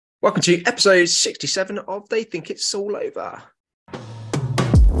Welcome to episode 67 of They Think It's All Over.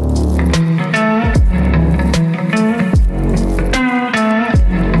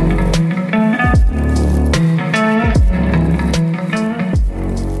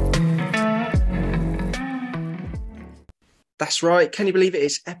 That's right. Can you believe it?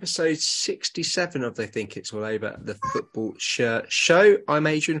 It's episode 67 of They Think It's All Over, the Football Shirt Show. I'm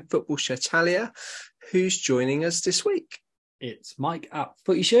Adrian, Football Shirtalia. Who's joining us this week? It's Mike at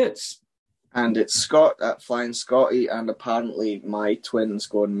Footy Shirts. And it's Scott at Flying Scotty, and apparently my twins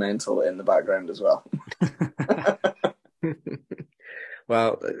going mental in the background as well.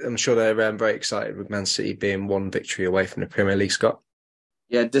 Well, I'm sure they're very excited with Man City being one victory away from the Premier League, Scott.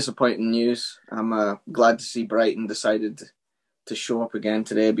 Yeah, disappointing news. I'm glad to see Brighton decided to show up again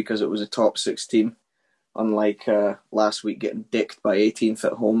today because it was a top 6 team, unlike last week getting dicked by 18th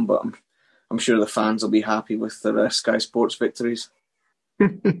at home, but I'm sure the fans will be happy with their Sky Sports victories.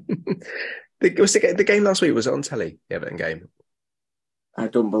 The game last week, was it on telly, the Everton game? I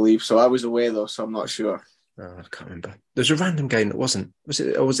don't believe so. I was away though, so I'm not sure. Oh, I can't remember. There's a random game that wasn't. Was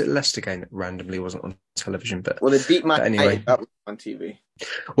it Leicester game that randomly wasn't on television? But well, they beat Man United. Anyway, that was on TV.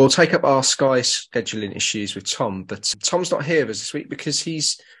 We'll take up our Sky scheduling issues with Tom, but Tom's not here with us this week because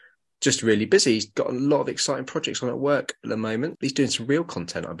he's just really busy. He's got a lot of exciting projects on at work at the moment. He's doing some real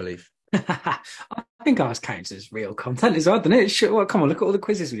content, I believe. I think ours counts as real content as well, doesn't it? Well, come on, look at all the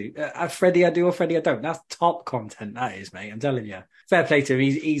quizzes we do. Freddie, I do, or Freddie, I don't. That's top content, that is, mate. I'm telling you. Fair play to him.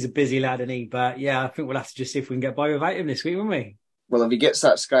 He's a busy lad, isn't he? But yeah, I think we'll have to just see if we can get by without him this week, won't we? Well, if he gets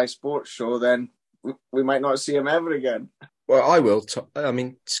that Sky Sports show, then we might not see him ever again. Well, I will. I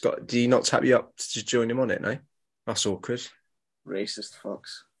mean, Scott, do you not tap you up to join him on it, no? That's awkward. Racist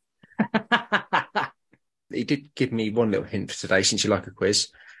fucks. He did give me one little hint for today, since you like a quiz.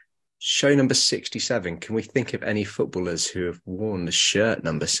 Show number 67. Can we think of any footballers who have worn the shirt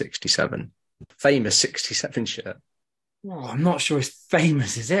number 67? Famous 67 shirt. Oh, I'm not sure it's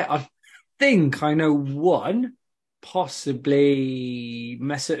famous, is it? I think I know one, possibly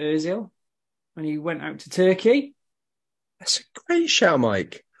Mesut Ozil, when he went out to Turkey. That's a great shout,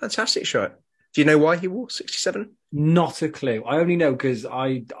 Mike. Fantastic shirt. Do you know why he wore 67? Not a clue. I only know because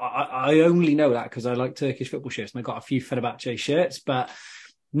I only know that because I like Turkish football shirts and I got a few Fenerbahce shirts, but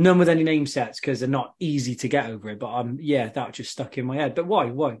none with any name sets because they're not easy to get over it. But yeah, that just stuck in my head. But why?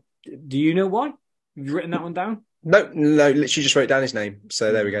 Why? Do you know why? Have you written that one down? No, literally just wrote down his name.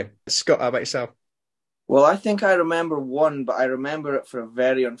 So there we go. Scott, how about yourself? Well, I think I remember one, but I remember it for a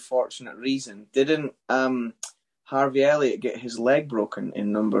very unfortunate reason. Didn't Harvey Elliott get his leg broken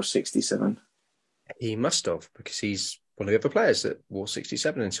in number 67? He must have, because he's one of the other players that wore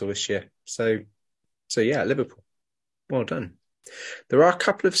 67 until this year. So yeah, Liverpool. Well done. There are a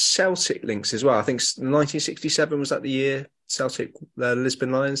couple of Celtic links as well. I think 1967 was that the year Celtic,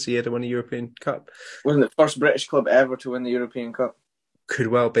 Lisbon Lions, the year they won the European Cup. Wasn't it the first British club ever to win the European Cup? Could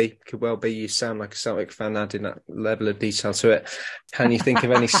well be. You sound like a Celtic fan adding that level of detail to it. Can you think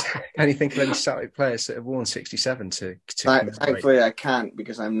of any Celtic players that have worn 67 to Thankfully, I can't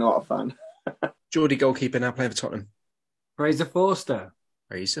because I'm not a fan. Geordie goalkeeper now playing for Tottenham. Fraser Forster.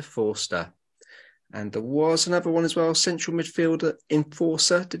 And there was another one as well, central midfielder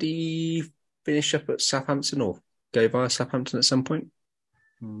Enforcer. Did he finish up at Southampton or go via Southampton at some point?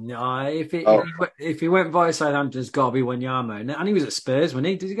 No, if he went via Southampton, it's got to be Wanyama. And he was at Spurs, wasn't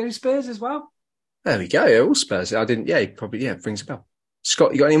he? Did he go to Spurs as well? There we go, all Spurs. I didn't, he probably, rings a bell.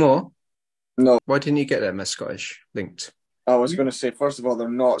 Scott, you got any more? No. Why didn't you get them as Scottish linked? I was going to say, first of all, they're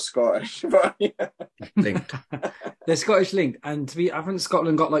not Scottish, but yeah. Linked. They're Scottish linked, and haven't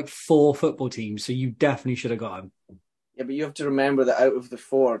Scotland got like 4 football teams? So you definitely should have got them. Yeah, but you have to remember that out of the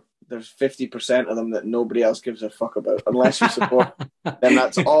 4, there's 50% of them that nobody else gives a fuck about, unless you support. Then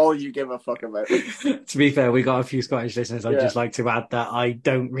that's all you give a fuck about. To be fair, we got a few Scottish listeners. I'd just like to add that I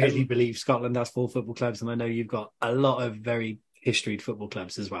don't really believe Scotland has 4 football clubs, and I know you've got a lot of very historied football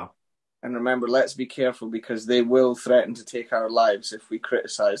clubs as well. And remember, let's be careful because they will threaten to take our lives if we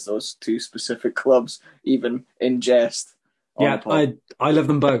criticise those 2 specific clubs, even in jest. Yeah, I love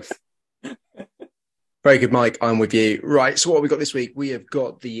them both. Very good, Mike. I'm with you. Right, so what have we got this week? We have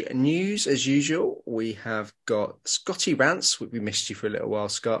got the news as usual. We have got Scotty Rants. We missed you for a little while,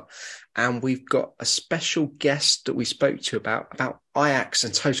 Scott. And we've got a special guest that we spoke to about Ajax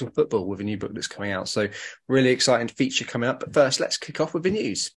and total football with a new book that's coming out. So really exciting feature coming up. But first, let's kick off with the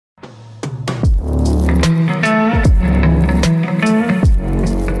news.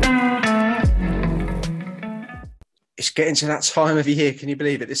 It's getting to that time of year. Can you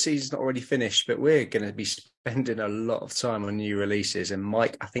believe it? The season's not already finished, but we're going to be spending a lot of time on new releases. And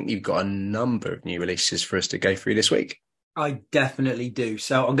Mike, I think you've got a number of new releases for us to go through this week. I definitely do.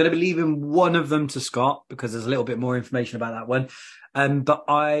 So I'm going to be leaving one of them to Scott because there's a little bit more information about that one. But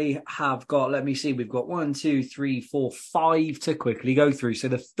I have got, let me see, we've got 1, 2, 3, 4, 5 to quickly go through. So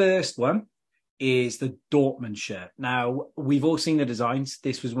the first one is the Dortmund shirt. Now, we've all seen the designs.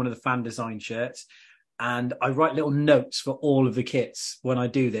 This was one of the fan design shirts. And I write little notes for all of the kits when I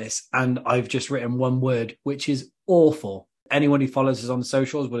do this. And I've just written one word, which is awful. Anyone who follows us on the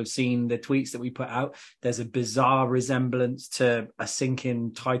socials will have seen the tweets that we put out. There's a bizarre resemblance to a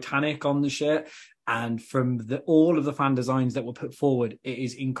sinking Titanic on the shirt. And from all of the fan designs that were put forward, it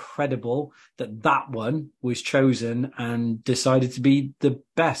is incredible that one was chosen and decided to be the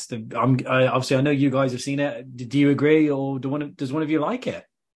best. Obviously, I know you guys have seen it. Do you agree, or does one of you like it?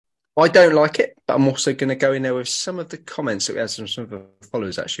 I don't like it, but I'm also going to go in there with some of the comments that we had from some of the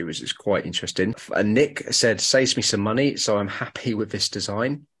followers, actually, which is quite interesting. Nick said, saves me some money, so I'm happy with this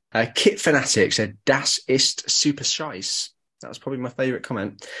design. Kit Fanatic said, Das ist super scheiß. That was probably my favourite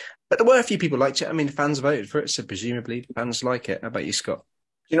comment. But there were a few people who liked it. I mean, fans voted for it, so presumably fans like it. How about you, Scott?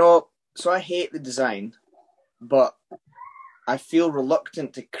 So I hate the design, but I feel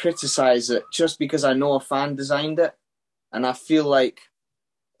reluctant to criticise it just because I know a fan designed it. And I feel like,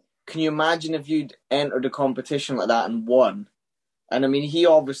 can you imagine if you'd entered a competition like that and won? And I mean, he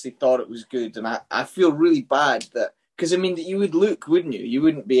obviously thought it was good. And I feel really bad that, because I mean, you would look, wouldn't you? You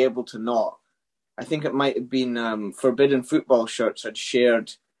wouldn't be able to not. I think it might have been Forbidden Football Shirts had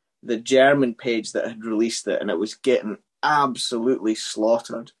shared the German page that had released it, and it was getting absolutely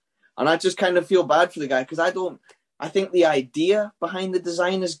slaughtered. And I just kind of feel bad for the guy because I think the idea behind the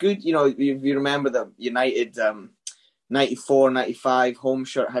design is good. You know, if you remember the United 94, 95 home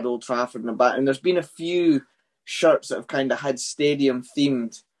shirt had Old Trafford in the back, and there's been a few shirts that have kind of had stadium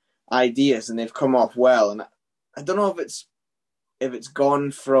themed ideas and they've come off well. And I don't know if it's gone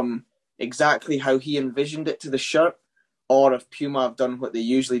from exactly how he envisioned it to the shirt, or if Puma have done what they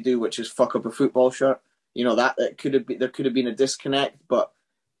usually do, which is fuck up a football shirt. You know, that there could have been a disconnect. But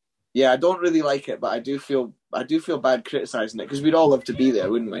yeah, I don't really like it, but I do feel bad criticising it because we'd all love to be there,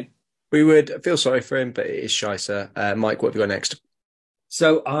 wouldn't we? We would feel sorry for him, but it is shyster. Mike, what have you got next?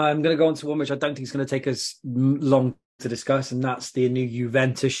 So I'm going to go on to one which I don't think is going to take us long to discuss, and that's the new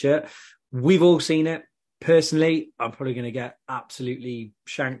Juventus shirt. We've all seen it. Personally, I'm probably going to get absolutely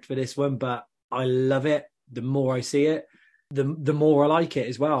shanked for this one, but I love it. The more I see it, the more I like it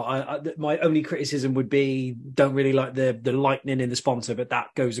as well. My only criticism would be don't really like the lightning in the sponsor, but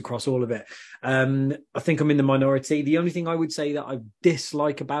that goes across all of it. I think I'm in the minority. The only thing I would say that I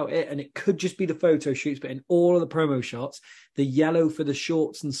dislike about it, and it could just be the photo shoots, but in all of the promo shots, the yellow for the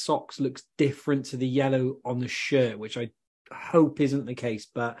shorts and socks looks different to the yellow on the shirt, which I hope isn't the case,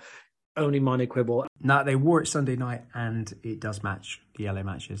 but only minor quibble. No, they wore it Sunday night and it does match. The yellow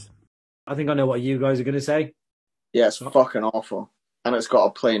matches. I think I know what you guys are going to say. Yeah, it's fucking awful. And it's got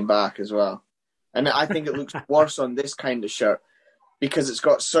a plain back as well. And I think it looks worse on this kind of shirt because it's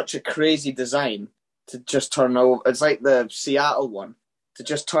got such a crazy design to just turn over. It's like the Seattle one, to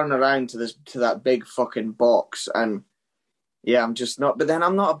just turn around to that big fucking box. And yeah, I'm just not. But then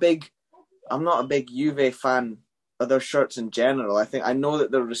I'm not a big Juve fan of their shirts in general. I know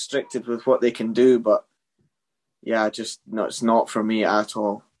that they're restricted with what they can do, but yeah, it's not for me at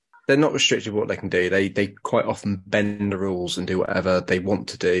all. They're not restricted what they can do. They quite often bend the rules and do whatever they want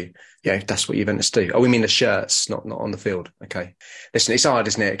to do. Yeah, that's what Juventus do. Oh, we mean the shirts, not on the field. Okay. Listen, it's hard,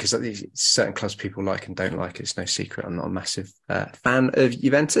 isn't it? Because certain clubs people like and don't like. It's no secret. I'm not a massive fan of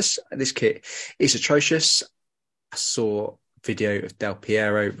Juventus. This kit is atrocious. I saw video of Del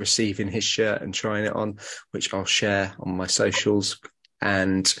Piero receiving his shirt and trying it on, which I'll share on my socials.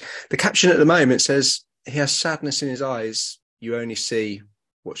 And the caption at the moment says, he has sadness in his eyes. You only see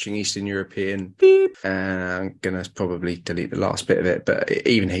watching Eastern European. Beep. I'm going to probably delete the last bit of it, but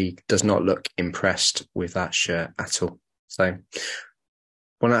even he does not look impressed with that shirt at all. So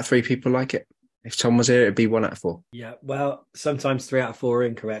 1 out of 3 people like it. If Tom was here, it'd be 1 out of 4. Yeah, well, sometimes 3 out of 4 are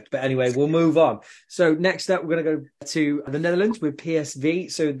incorrect. But anyway, we'll move on. So next up, we're going to go to the Netherlands with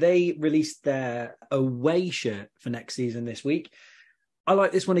PSV. So they released their away shirt for next season this week. I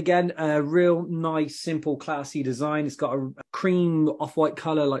like this one again. A real nice, simple, classy design. It's got a cream off-white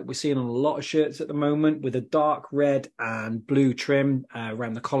colour like we're seeing on a lot of shirts at the moment, with a dark red and blue trim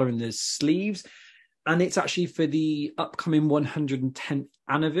around the collar and the sleeves. And it's actually for the upcoming 110th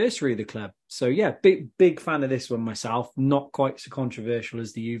anniversary of the club. So yeah, big fan of this one myself. Not quite so controversial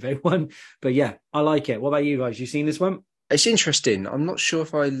as the Juve one, but yeah, I like it. What about you guys? You seen this one? It's interesting. I'm not sure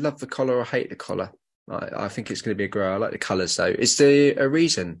if I love the collar or hate the collar. I think it's going to be a grow. I like the colours though. Is there a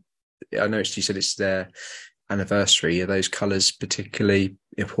reason? I noticed you said it's their anniversary. Are those colours particularly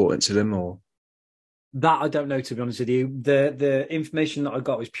important to them, or? That I don't know, to be honest with you. The information that I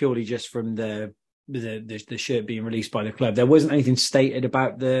got was purely just from the shirt being released by the club. There wasn't anything stated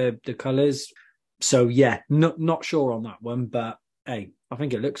about the colours. So yeah, not sure on that one, but hey, I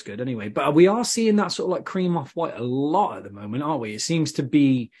think it looks good anyway. But we are seeing that sort of like cream off white a lot at the moment, aren't we? It seems to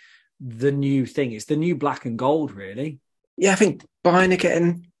be the new thing. It's the new black and gold, really. Yeah, I think Bayern are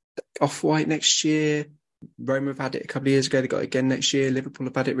getting off white next year. Roma have had it a couple of years ago. They got it again next year. Liverpool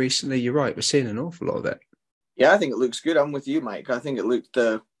have had it recently. You're right. We're seeing an awful lot of it. Yeah, I think it looks good. I'm with you, Mike. I think it looked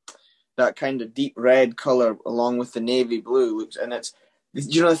that kind of deep red color along with the navy blue looks, and it's,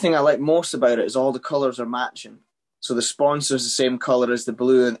 you know, the thing I like most about it is all the colors are matching. So the sponsor's the same color as the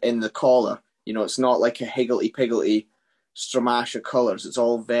blue in the collar. You know, it's not like a higgledy-piggledy stramash of colors. It's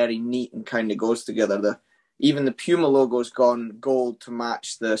all very neat and kind of goes together. Even the Puma logo's gone gold to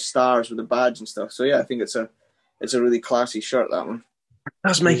match the stars with the badge and stuff. So yeah, I think it's a really classy shirt, that one. It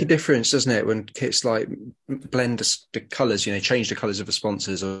does make a difference, doesn't it, when kits like blend the colours, you know, change the colours of the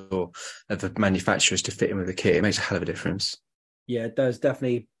sponsors or of the manufacturers to fit in with the kit. It makes a hell of a difference. Yeah, it does.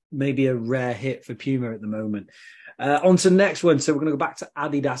 Definitely maybe a rare hit for Puma at the moment. On to the next one. So we're going to go back to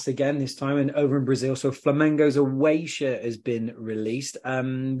Adidas again, this time and over in Brazil. So Flamengo's away shirt has been released.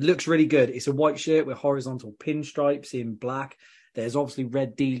 Looks really good. It's a white shirt with horizontal pinstripes in black. There's obviously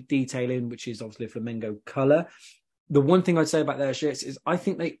red detailing, which is obviously a Flamengo colour. The one thing I'd say about their shirts is I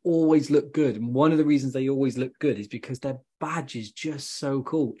think they always look good. And one of the reasons they always look good is because their badge is just so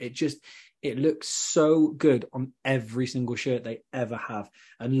cool. It looks so good on every single shirt they ever have.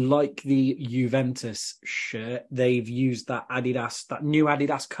 And like the Juventus shirt, they've used that new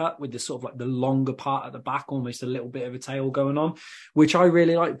Adidas cut with the sort of like the longer part at the back, almost a little bit of a tail going on, which I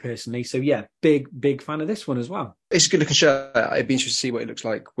really like personally. So yeah, big fan of this one as well. It's a good looking shirt. It'd be interesting to see what it looks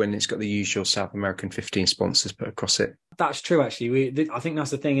like when it's got the usual South American 15 sponsors put across it. That's true, actually. I think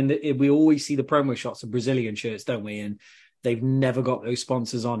that's the thing. And we always see the promo shots of Brazilian shirts, don't we? And they've never got those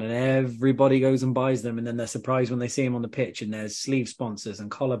sponsors on, and everybody goes and buys them, and then they're surprised when they see them on the pitch, and there's sleeve sponsors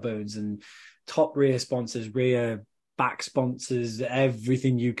and collarbones and top rear sponsors, rear back sponsors,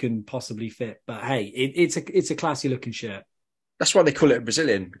 everything you can possibly fit. But hey, it's a classy looking shirt. That's why they call it a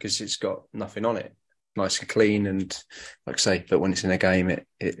Brazilian, because it's got nothing on it. Nice and clean, and like I say, but when it's in a game,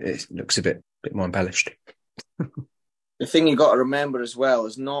 it looks a bit more embellished. The thing you got to remember as well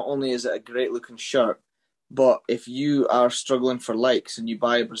is not only is it a great looking shirt, but if you are struggling for likes and you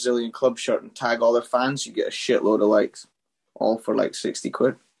buy a Brazilian club shirt and tag all their fans, you get a shitload of likes, all for like 60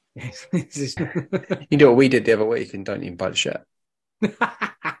 quid. You know what we did the other week, and don't even buy the shirt.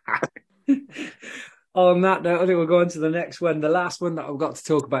 On that note, I think we'll go on to the next one. The last one that I've got to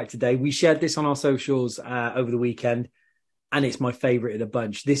talk about today. We shared this on our socials over the weekend, and it's my favourite of the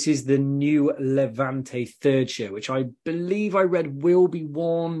bunch. This is the new Levante third shirt, which I believe I read will be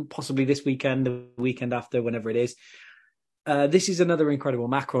worn possibly this weekend, the weekend after, whenever it is. This is another incredible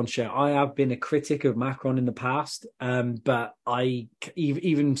Macron shirt. I have been a critic of Macron in the past, but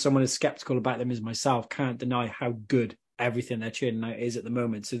even someone as sceptical about them as myself can't deny how good everything they're churning out is at the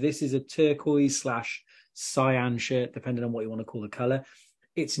moment. So this is a turquoise/cyan shirt, depending on what you want to call the colour.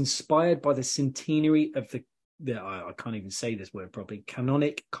 It's inspired by the centenary of I can't even say this word properly,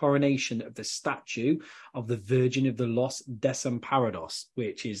 canonic coronation of the statue of the Virgin of the Los Desamparados,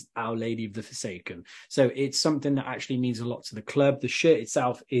 which is Our Lady of the Forsaken. So it's something that actually means a lot to the club. The shirt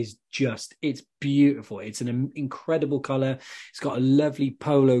itself is it's beautiful. It's an incredible colour. It's got a lovely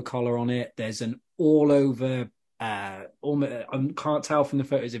polo collar on it. There's an all over, I can't tell from the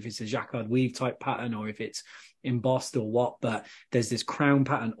photos if it's a jacquard weave type pattern or if it's embossed or what, but there's this crown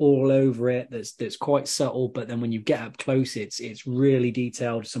pattern all over it that's quite subtle, but then when you get up close it's really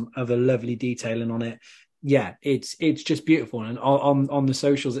detailed, some other lovely detailing on it. Yeah, it's just beautiful. And on the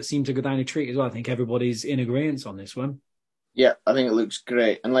socials it seemed to go down a treat as well. I think everybody's in agreement on this one. Yeah, I think it looks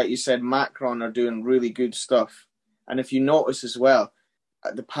great, and like you said, Macron are doing really good stuff. And if you notice as well,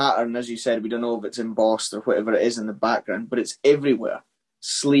 the pattern, as you said, we don't know if it's embossed or whatever it is in the background, but it's everywhere.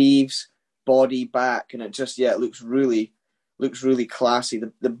 Sleeves, body, back, and it just it looks really classy.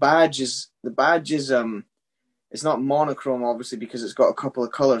 The badge is it's not monochrome obviously because it's got a couple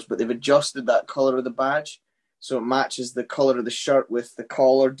of colors, but they've adjusted that color of the badge so it matches the color of the shirt with the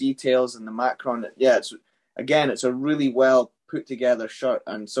collar details and the Macron. It's a really well put together shirt,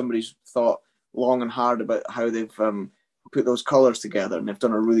 and somebody's thought long and hard about how they've put those colors together, and they've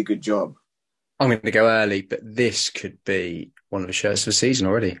done a really good job. I'm going to go early, but this could be one of the shirts of the season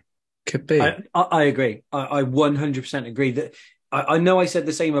already. Could be. I agree. I 100% agree that I know I said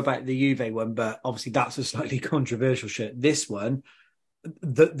the same about the Juve one, but obviously that's a slightly controversial shirt. This one,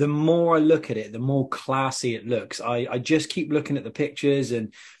 the more I look at it, the more classy it looks. I just keep looking at the pictures,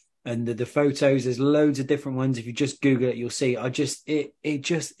 and And the photos, there's loads of different ones. If you just Google it, you'll see.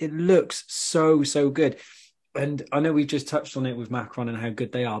 It looks so good. And I know we just touched on it with Macron and how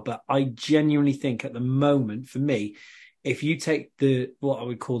good they are, but I genuinely think at the moment, for me, if you take what I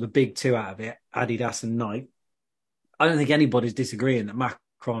would call the big two out of it, Adidas and Nike, I don't think anybody's disagreeing that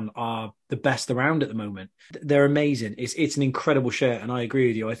Macron are the best around at the moment. They're amazing. It's an incredible shirt, and I agree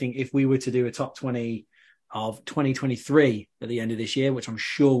with you. I think if we were to do a top 20 of 2023 at the end of this year, which I'm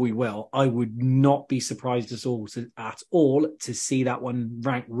sure we will, I would not be surprised at all to see that one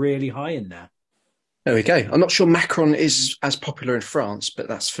ranked really high in there. There we go. I'm not sure Macron is as popular in France, but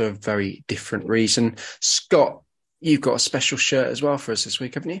that's for a very different reason. Scott, you've got a special shirt as well for us this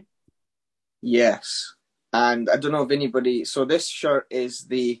week, haven't you? Yes. And I don't know if anybody... So this shirt is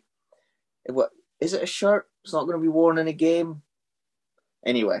what is it a shirt? It's not going to be worn in a game?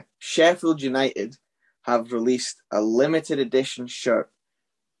 Anyway, Sheffield United have released a limited edition shirt,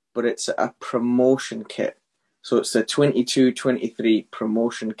 but it's a promotion kit. So it's the 22-23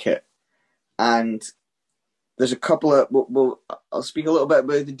 promotion kit. And there's a couple of... I'll speak a little bit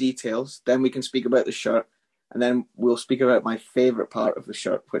about the details, then we can speak about the shirt, and then we'll speak about my favourite part of the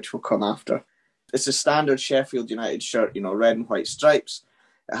shirt, which will come after. It's a standard Sheffield United shirt, red and white stripes.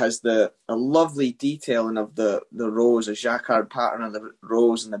 It has a lovely detailing of the rose, a jacquard pattern of the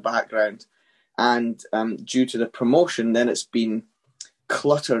rose in the background. And due to the promotion, then it's been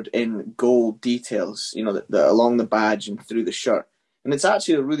cluttered in gold details, along the badge and through the shirt. And it's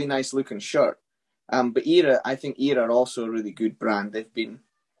actually a really nice looking shirt. But I think Era are also a really good brand. They've been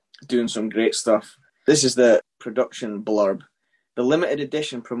doing some great stuff. This is the production blurb. The limited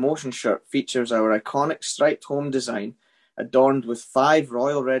edition promotion shirt features our iconic striped home design, adorned with 5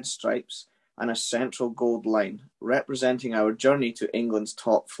 royal red stripes and a central gold line, representing our journey to England's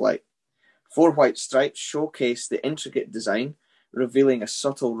top flight. 4 white stripes showcase the intricate design, revealing a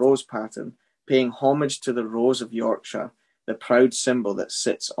subtle rose pattern, paying homage to the Rose of Yorkshire, the proud symbol that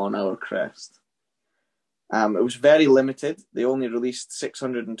sits on our crest. It was very limited. They only released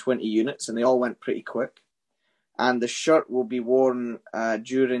 620 units and they all went pretty quick. And the shirt will be worn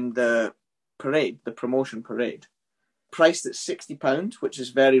during the parade, the promotion parade. Priced at £60, which is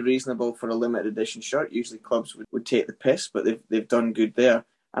very reasonable for a limited edition shirt. Usually clubs would take the piss, but they've done good there.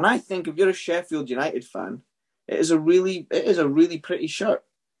 And I think if you're a Sheffield United fan, it is a really pretty shirt.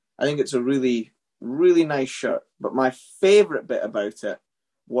 I think it's a really, really nice shirt. But my favourite bit about it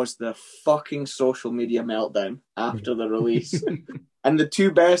was the fucking social media meltdown after the release. And the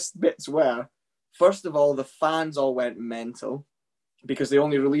two best bits were, first of all, the fans all went mental because they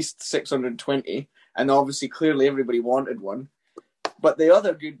only released 620, and obviously clearly everybody wanted one. But the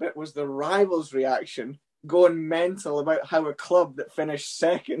other good bit was the rivals' reaction, going mental about how a club that finished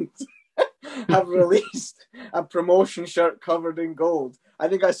second have released a promotion shirt covered in gold. I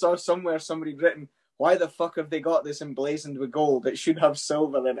think I saw somewhere somebody written, why the fuck have they got this emblazoned with gold? It should have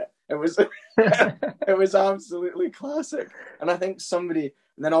silver in it. It was it was absolutely classic. And I think and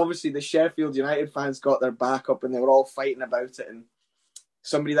then obviously the Sheffield United fans got their back up and they were all fighting about it. And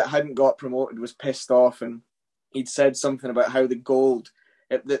somebody that hadn't got promoted was pissed off, and he'd said something about how the gold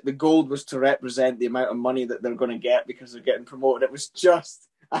was to represent the amount of money that they're going to get because they're getting promoted. It was just,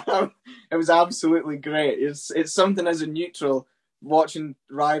 it was absolutely great. It's something as a neutral, watching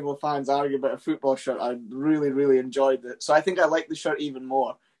rival fans argue about a football shirt, I really, really enjoyed it. So I think I like the shirt even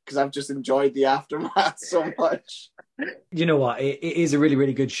more because I've just enjoyed the aftermath so much. You know what? It is a really,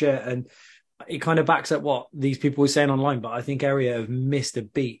 really good shirt, and it kind of backs up what these people were saying online, but I think Area have missed a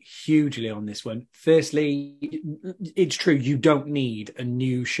beat hugely on this one. Firstly, it's true, you don't need a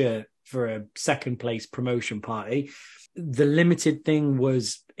new shirt for a second place promotion party. The limited thing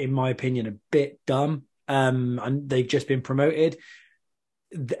was, in my opinion, a bit dumb. And they've just been promoted.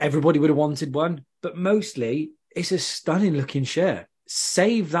 Everybody would have wanted one, but mostly it's a stunning looking shirt.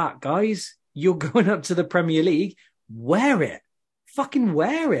 Save that, guys. You're going up to the Premier League. Wear it. Fucking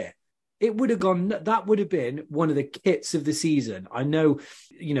wear it. It would have gone, that would have been one of the kits of the season. I know,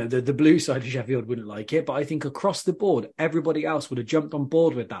 the blue side of Sheffield wouldn't like it, but I think across the board, everybody else would have jumped on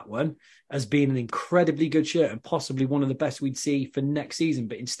board with that one as being an incredibly good shirt and possibly one of the best we'd see for next season.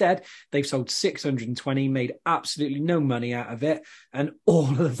 But instead, they've sold 620, made absolutely no money out of it. And all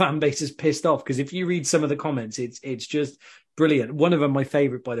of the fan base is pissed off because if you read some of the comments, it's just brilliant. One of them, my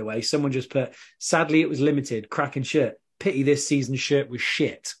favourite, by the way, someone just put, sadly, it was limited, cracking shirt. Pity this season's shirt was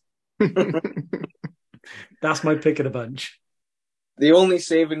shit. That's my pick of the bunch. The only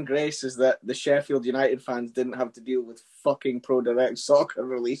saving grace is that the Sheffield United fans didn't have to deal with fucking Pro Direct Soccer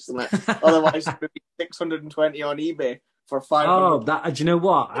releasing it. Otherwise, it would be 620 on eBay for 500. Oh, do you know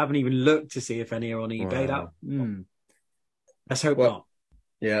what? I haven't even looked to see if any are on eBay. Wow. Let's hope not.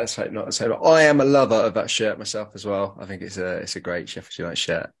 Yeah, let's hope not. Let's hope not. I am a lover of that shirt myself as well. I think it's a great Sheffield United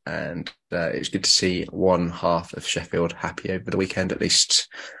shirt, and it's good to see one half of Sheffield happy over the weekend at least.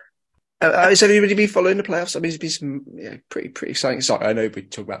 Has everybody been following the playoffs? I mean, it's been some pretty exciting. Sorry, I know we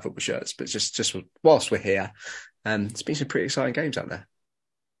talk about football shirts, but just whilst we're here, it's been some pretty exciting games out there.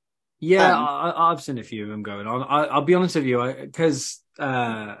 Yeah, I've seen a few of them going on. I'll be honest with you, because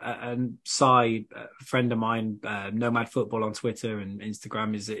a side friend of mine, Nomad Football on Twitter and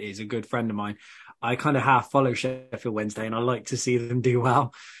Instagram, is a good friend of mine. I kind of half follow Sheffield Wednesday, and I like to see them do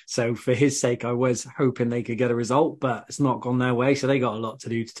well. So for his sake, I was hoping they could get a result, but it's not gone their way. So they got a lot to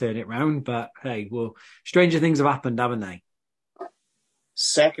do to turn it round. But hey, well, stranger things have happened, haven't they?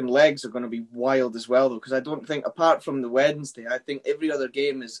 Second legs are going to be wild as well, though, because I don't think, apart from the Wednesday, I think every other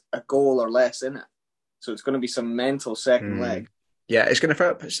game is a goal or less in it. So it's going to be some mental second leg. Yeah, it's going to throw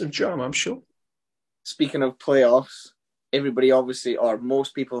up some drama, I'm sure. Speaking of playoffs, everybody obviously, or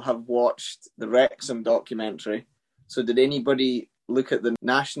most people, have watched the Wrexham documentary. So did anybody look at the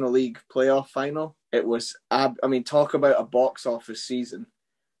National League playoff final? It was, talk about a box office season.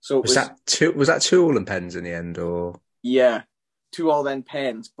 So was that two all and pens in the end, or? Yeah. 2 all then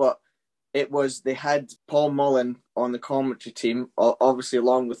pens, but they had Paul Mullen on the commentary team, obviously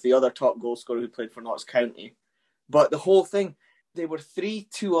along with the other top goal scorer who played for Notts County. But the whole thing, they were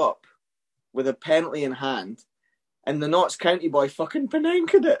 3-2 up with a penalty in hand, and the Notts County boy fucking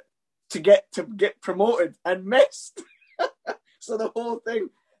Penenkaed it to get promoted and missed. So the whole thing,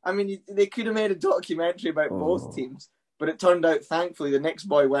 they could have made a documentary about both teams, but it turned out, thankfully, the next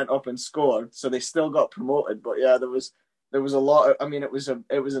boy went up and scored, so they still got promoted. But yeah, there was a lot of, it was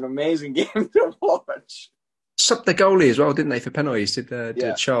an amazing game to watch. Subbed the goalie as well, didn't they, for penalties?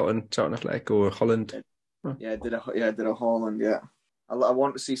 Did Charlton Athletic or Holland? Yeah, did a Holland, yeah. I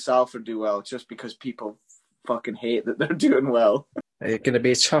want to see Salford do well, just because people fucking hate that they're doing well. It's going to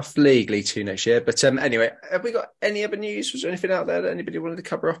be a tough league, League 2 next year. But anyway, have we got any other news? Was there anything out there that anybody wanted to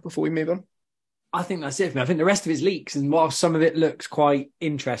cover off before we move on? I think that's it for me. I think the rest of it's leaks, and while some of it looks quite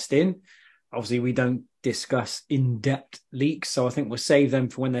interesting, obviously we don't discuss in-depth leaks, so I think we'll save them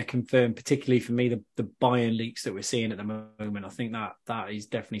for when they're confirmed, particularly for me, the Bayern leaks that we're seeing at the moment. I think that is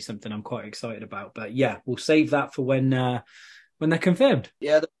definitely something I'm quite excited about. But yeah, we'll save that for when they're confirmed.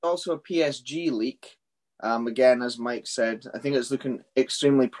 Yeah, there's also a PSG leak. Again, as Mike said, I think it's looking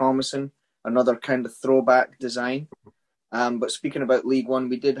extremely promising. Another kind of throwback design. But speaking about League One,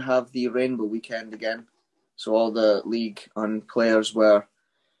 we did have the Rainbow Weekend again. So all the league and players were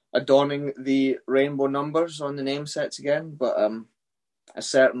adorning the rainbow numbers on the name sets again, but a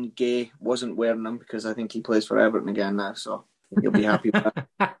certain Gay wasn't wearing them because I think he plays for Everton again now, so you'll be happy with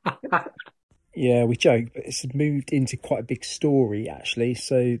that. Yeah, we joke, but it's moved into quite a big story, actually.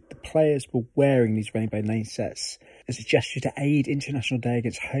 So the players were wearing these rainbow name sets as a gesture to aid International Day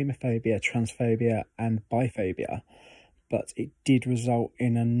against homophobia, transphobia and biphobia. But it did result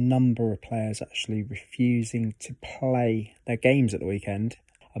in a number of players actually refusing to play their games at the weekend,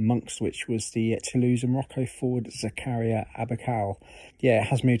 amongst which was the Toulouse and Morocco forward Zakaria Abakal. Yeah, it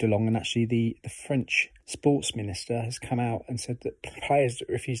has moved along, and actually the French sports minister has come out and said that players that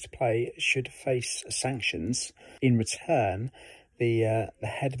refuse to play should face sanctions. In return, the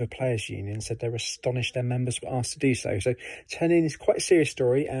head of a players' union said they were astonished their members were asked to do so. So turning is quite a serious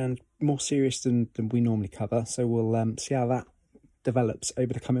story, and more serious than we normally cover. So we'll see how that develops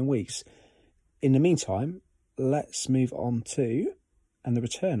over the coming weeks. In the meantime, let's move on to and the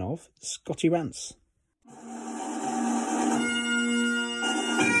return of Scotty Rants.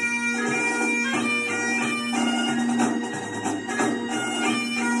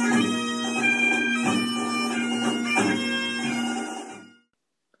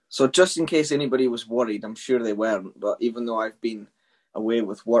 So just in case anybody was worried, I'm sure they weren't, but even though I've been away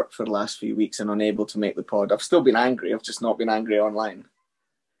with work for the last few weeks and unable to make the pod, I've still been angry. I've just not been angry online.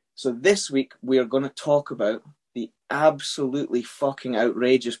 So this week we are going to talk about the absolutely fucking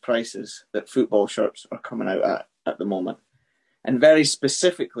outrageous prices that football shirts are coming out at the moment. And very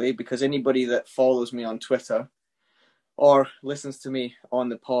specifically, because anybody that follows me on Twitter or listens to me on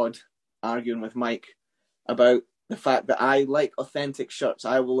the pod arguing with Mike about the fact that I like authentic shirts,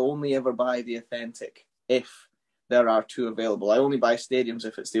 I will only ever buy the authentic if there are two available. I only buy stadiums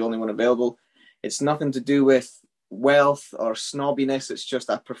if it's the only one available. It's nothing to do with wealth or snobbiness. It's just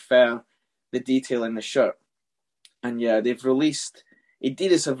I prefer the detail in the shirt. And yeah,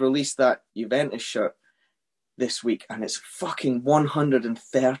 Adidas have released that Juventus shirt this week, and it's fucking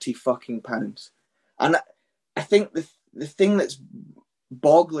 130 fucking pounds. And I think the thing that's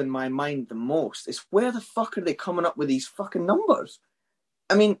boggling my mind the most is where the fuck are they coming up with these fucking numbers?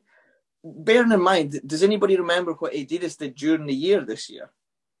 I mean, bearing in mind, does anybody remember what Adidas did during the year this year?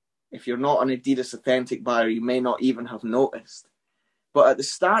 If you're not an Adidas Authentic buyer, you may not even have noticed. But at the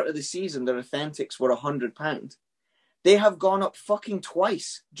start of the season, their Authentics were £100. They have gone up fucking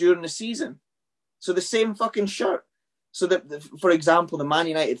twice during the season. So the same fucking shirt. So that, for example, the Man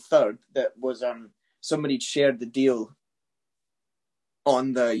United third that was somebody shared the deal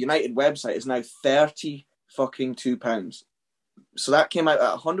on the United website is now £32. So that came out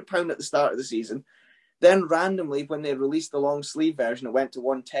at £100 at the start of the season. Then randomly, when they released the long sleeve version, it went to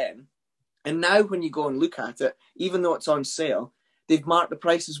 110. And now when you go and look at it, even though it's on sale, they've marked the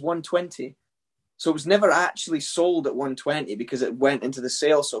price as 120. So it was never actually sold at 120 because it went into the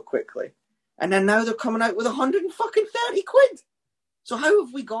sale so quickly. And then now they're coming out with 130 quid. So how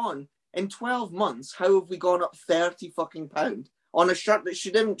have we gone in 12 months? How have we gone up 30 fucking pound on a shirt that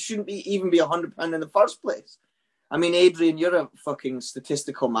shouldn't even be £100 in the first place? I mean, Adrian, you're a fucking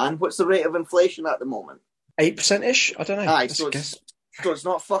statistical man. What's the rate of inflation at the moment? 8%-ish? I don't know. Aye, so it's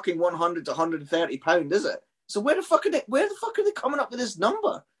not fucking 100 to 130 pound, is it? So where the fuck are they coming up with this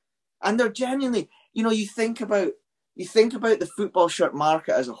number? And they're genuinely, you think about the football shirt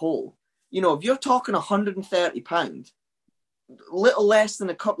market as a whole. If you're talking £130, little less than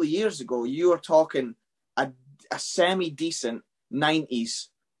a couple of years ago, you are talking a semi-decent 90s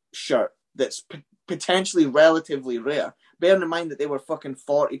shirt that's potentially relatively rare. Bearing in mind that they were fucking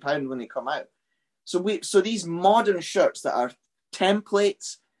 £40 when they come out. So these modern shirts that are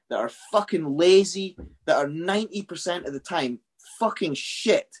templates, that are fucking lazy, that are 90% of the time fucking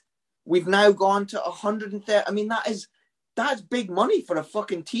shit, we've now gone to 130. I mean, that's big money for a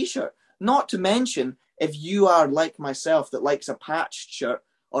fucking t-shirt. Not to mention, if you are like myself that likes a patched shirt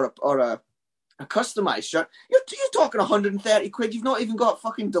or a customized shirt, you're talking 130 quid. You've not even got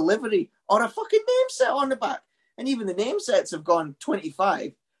fucking delivery or a fucking name set on the back. And even the name sets have gone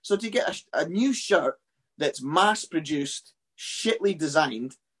 25. So to get a new shirt that's mass produced, shitly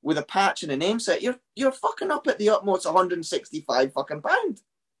designed, with a patch and a name set, you're fucking up at the utmost 165 fucking pound.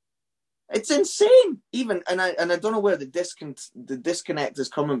 It's insane. Even and I don't know where the disconnect is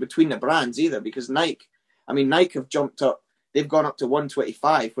coming between the brands either, because Nike have jumped up. They've gone up to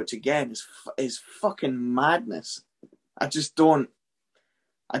 125, which again is fucking madness. I just don't.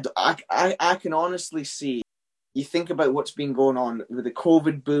 I can honestly see. You think about what's been going on with the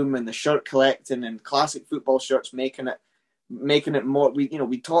COVID boom and the shirt collecting and classic football shirts making it more.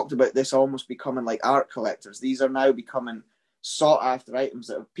 We talked about this almost becoming like art collectors. These are now becoming sought after items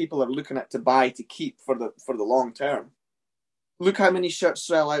that people are looking at to buy to keep for the long term. Look how many shirts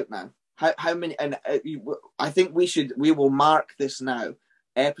sell out now. How many? And I think we will mark this now,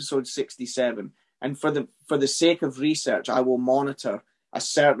 episode 67. And for the sake of research, I will monitor a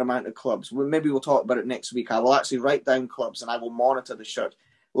certain amount of clubs. Maybe we'll talk about it next week. I will actually write down clubs and I will monitor the shirts.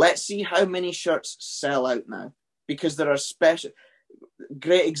 Let's see how many shirts sell out now, because there are special.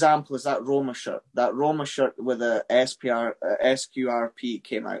 Great example is that Roma shirt. That Roma shirt with a SQRP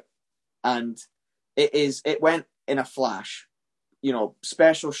came out, and it went in a flash.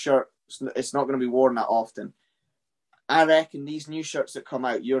 Special shirt. It's not going to be worn that often. I reckon these new shirts that come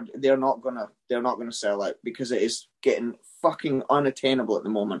out, they're not gonna sell out, because it is getting fucking unattainable at the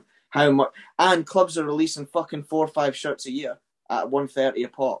moment. How much? And clubs are releasing fucking 4 or 5 shirts a year at 130 a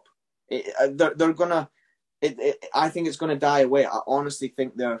pop. They're gonna. I think it's going to die away. I honestly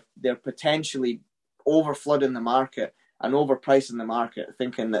think they're potentially overflooding the market and overpricing the market,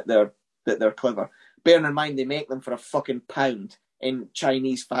 thinking that they're clever. Bearing in mind they make them for a fucking pound in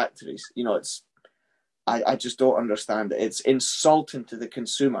Chinese factories. I just don't understand it. It's insulting to the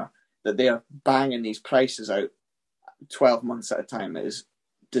consumer that they are banging these prices out 12 months at a time. It is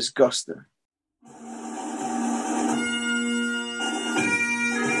disgusting.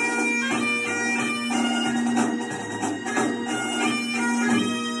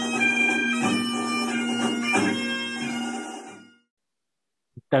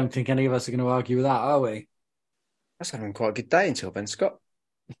 Don't think any of us are going to argue with that, are we? That's having quite a good day until then, Scott.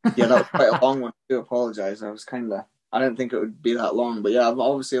 Yeah, that was quite a long one. I do apologise. I didn't think it would be that long, but yeah, I'm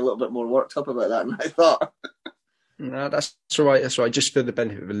obviously a little bit more worked up about that than I thought. No, that's all right. That's all right. Just for the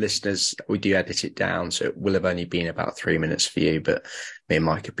benefit of the listeners, we do edit it down, so it will have only been about 3 minutes for you, but me and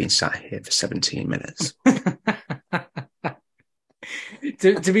Mike have been sat here for 17 minutes.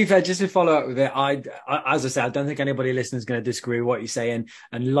 To be fair, just to follow up with it, I as I said, I don't think anybody listening is going to disagree with what you're saying.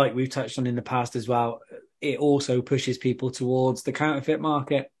 And like we've touched on in the past as well, it also pushes people towards the counterfeit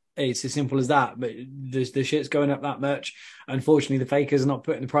market. It's as simple as that. But the shit's going up that much. Unfortunately, the fakers are not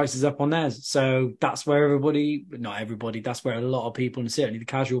putting the prices up on theirs. So that's where not everybody, that's where a lot of people, and certainly the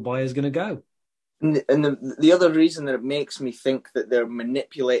casual buyer, is going to go. And the other reason that it makes me think that they're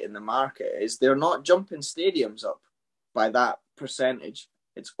manipulating the market is they're not jumping stadiums up by that percentage.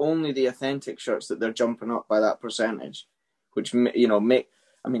 It's only the authentic shirts that they're jumping up by that percentage, which, you know,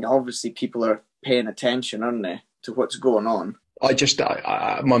 obviously people are paying attention, aren't they, to what's going on.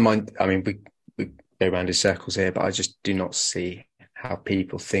 My mind, I mean, we go around in circles here, but I just do not see how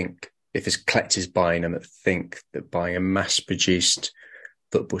people think, if there's collectors buying them, that think that buying a mass-produced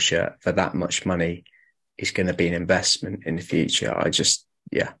football shirt for that much money is going to be an investment in the future.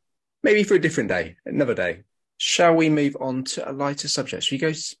 Maybe for a different day, another day. Shall we move on to a lighter subject? Shall we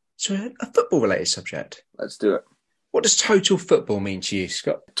go to a football-related subject? Let's do it. What does total football mean to you,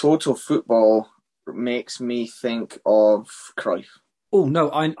 Scott? Total football makes me think of Cruyff. Oh,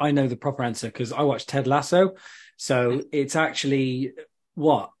 no, I know the proper answer because I watched Ted Lasso. So it's actually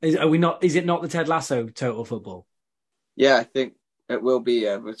what? Is it not the Ted Lasso total football? Yeah, I think it will be.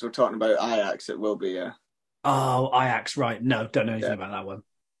 If we're talking about Ajax, it will be. Oh, Ajax, right. No, don't know anything about that one.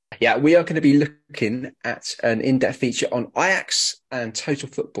 Yeah, we are going to be looking at an in-depth feature on Ajax and total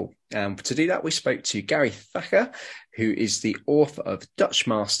football. To do that, we spoke to Gary Thacker, who is the author of Dutch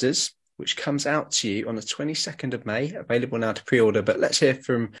Masters, which comes out to you on the 22nd of May, available now to pre-order. But let's hear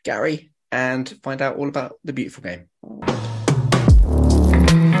from Gary and find out all about the beautiful game.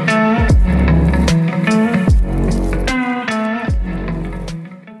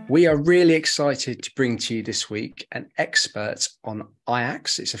 We are really excited to bring to you this week an expert on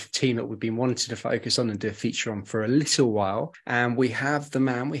Ajax. It's a team that we've been wanting to focus on and do a feature on for a little while. And we have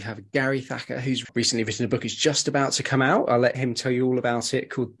Gary Thacker, who's recently written a book. It's just about to come out. I'll let him tell you all about it,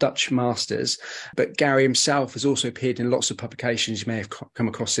 called Dutch Masters. But Gary himself has also appeared in lots of publications. You may have come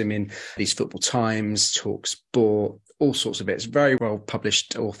across him in these Football Times, Talk Sport, all sorts of bits. Very well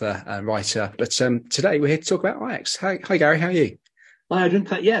published author and writer. But today we're here to talk about Ajax. Hi, Gary. How are you? Hi, Adrian.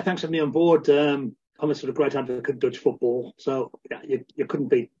 Yeah, thanks for having me on board. I'm a sort of great advocate of Dutch football, so yeah, you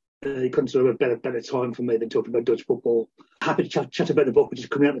couldn't sort of a better time for me than talking about Dutch football. Happy to chat about the book, which is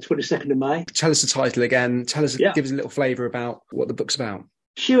coming out on the 22nd of May. Tell us the title again. Give us a little flavour about what the book's about.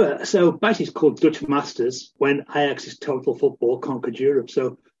 Sure. So basically, it's called Dutch Masters: When Ajax's Total Football Conquered Europe.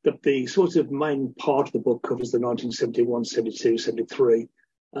 So the sort of main part of the book covers the 1971, 72, 73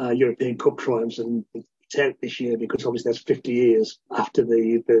 European Cup triumphs, and it's out this year because obviously that's 50 years after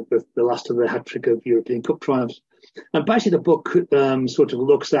the last of the hat-trick of European Cup triumphs. And basically the book sort of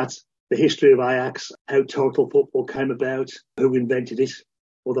looks at the history of Ajax, how total football came about, who invented it,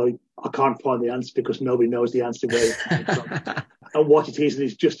 although I can't find the answer because nobody knows the answer where it comes from and what it is, and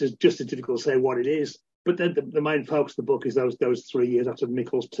it's just as difficult to say what it is. But then the main focus of the book is those 3 years after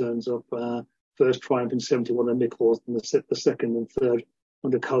Mikkels turns up, first triumph in 71 under Mikkels, and the second and third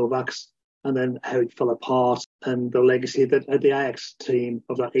under Kovacs, and then how it fell apart, and the legacy that the Ajax team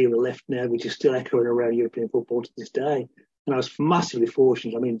of that era left now, which is still echoing around European football to this day. And I was massively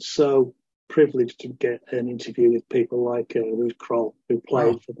fortunate. I mean, so privileged to get an interview with people like Ruud Krol, who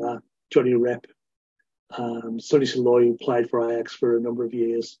played for that, Johnny Rep, Sonny Saloy, who played for Ajax for a number of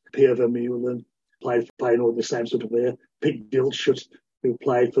years, Pierre Vermeulen, playing all the same sort of there, Pete Dilschut, who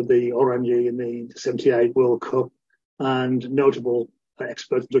played for the Oranje in the 78 World Cup, and notable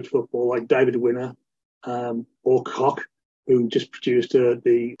experts in Dutch football like David Winner or Koch, who just produced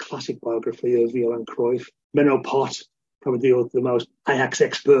the classic biography of Johan Cruyff. Menno Pot, probably the most Ajax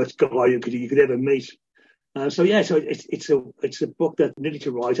expert guy you could ever meet. So it's a book that I needed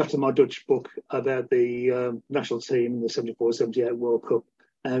to write after my Dutch book about the national team in the 74-78 World Cup.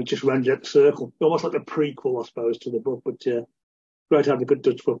 Just rounded out the circle, almost like a prequel, I suppose, to the book. But great to have a good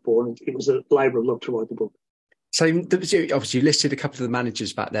Dutch football, and it was a labour of love to write the book. So obviously you listed a couple of the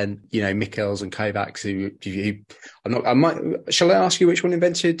managers back then, you know, Mikkels and Kovacs, shall I ask you which one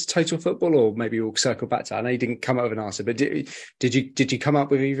invented total football, or maybe we'll circle back to that? I know you didn't come up with an answer, but did you come up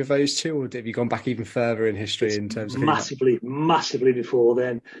with either of those two, or have you gone back even further in history in terms of massively before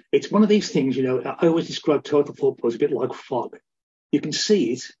then? It's one of these things, you know, I always describe total football as a bit like fog. You can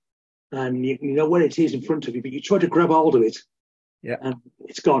see it and you know where it is in front of you, but you try to grab hold of it, and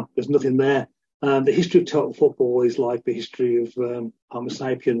it's gone. There's nothing there. The history of total football is like the history of Homo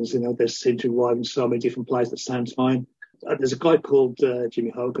sapiens. You know, they seem to arrive in so many different places at the same time. There's a guy called Jimmy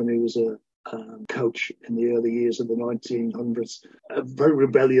Hogan, who was a coach in the early years of the 1900s, a very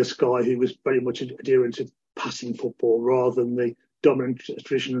rebellious guy who was very much adherent to passing football rather than the dominant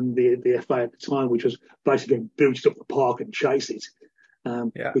tradition in the FA at the time, which was basically booted up the park and chase it.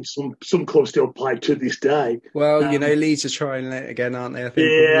 Which some clubs still play to this day. Well, you know, Leeds are trying it again, aren't they? I think.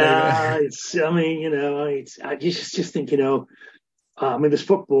 Yeah, I just think, you know, I mean, there's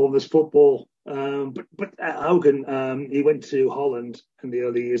football, but Hogan, he went to Holland in the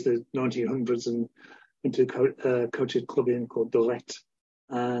early years, the 1900s, and went to coach a club called Dordrecht,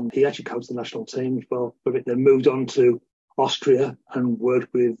 and he actually coached the national team as well, but then moved on to Austria and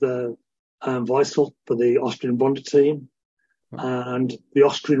worked with Weissel for the Austrian Bonder team. And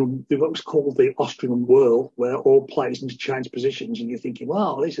what was called the Austrian whirl, where all players interchange positions, and you're thinking,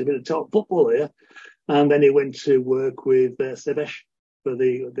 wow, this is a bit of top football here. And then he went to work with Sebesh for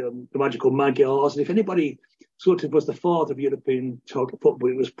the magical Magyars. And if anybody sort of was the father of European total football,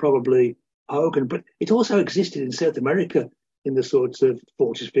 it was probably Hogan. But it also existed in South America in the sort of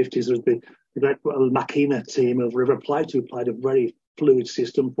 40s, 50s. There was the Machina team of River Plate, who played a very fluid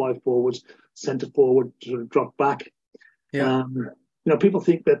system, 5 forwards, centre forward, sort of drop back. Yeah. People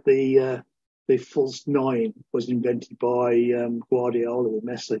think that the false 9 was invented by Guardiola with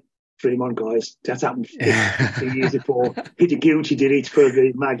Messi. Dream on, guys. That happened 50 years before. Hidiguchi did it for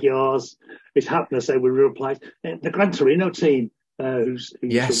the Magyars. It happened, I say, with River Plate. The Gran Torino team, who's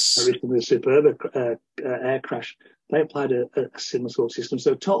perished in the superb air crash, they played a similar sort of system.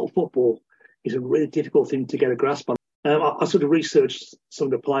 So total football is a really difficult thing to get a grasp on. I sort of researched some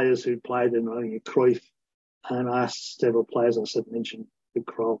of the players who played in Cruyff, and I asked several players. I said, mentioned Big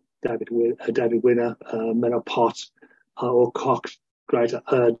Kroll, David Winner, Menno Pot, or Cox, great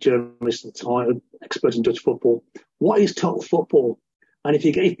journalist at the time, expert in Dutch football. What is total football? And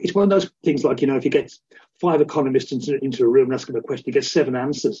it's one of those things like, if you get 5 economists into a room and ask them a question, you get 7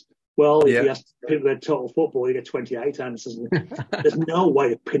 answers. Well, if you ask people about total football, you get 28 answers. And there's no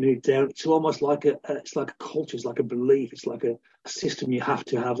way of pinning it down. It's almost like it's like a culture, it's like a belief, it's like a system you have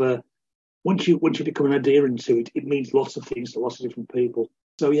to have. Once you become an adherent to it, it means lots of things to lots of different people.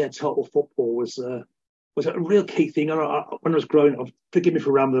 So yeah, total football was a real key thing. When I was growing up, forgive me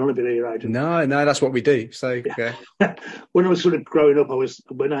for rambling on a bit here, Adrian. No, that's what we do. So yeah. When I was sort of growing up,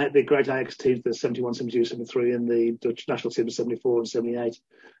 when I had the great Ajax teams, the 71, 72, 73, and the Dutch national team of 74 and 78,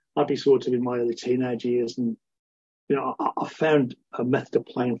 I'd be sort of in my early teenage years, and I found a method of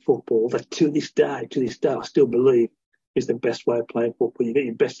playing football that to this day, I still believe is the best way of playing football. You get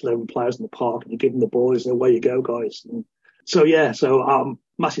your best 11 players in the park and you give them the boys, and away you go, guys. And so I'm a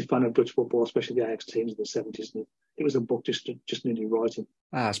massive fan of Dutch football, especially the Ajax teams of the 70s. And it was a book just needed writing.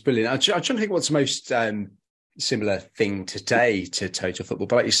 That's brilliant. I'm trying to think what's the most similar thing today to total football,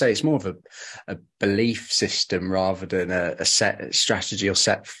 but like you say, it's more of a belief system rather than a set strategy or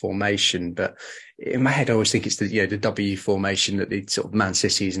set formation. But in my head, I always think it's the W formation that the sort of Man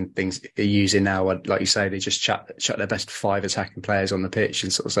Cities and things are using now. And like you say, they just chuck their best 5 attacking players on the pitch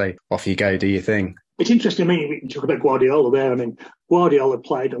and sort of say, off you go, do your thing. It's interesting. I mean, we can talk about Guardiola there. I mean, Guardiola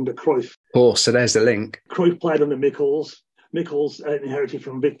played under Cruyff. Of course, so there's the link. Cruyff played under Mikkels. Mikkels inherited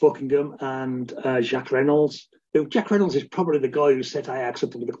from Vic Buckingham and Jacques Reynolds. Jack Reynolds is probably the guy who set Ajax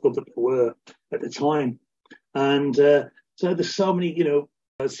up to be the club that they were at the time. And so there's so many,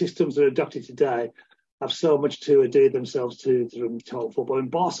 systems that are adopted today have so much to adhere themselves to total football. In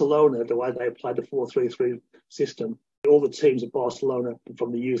Barcelona, the way they played the 4-3-3 system, all the teams at Barcelona,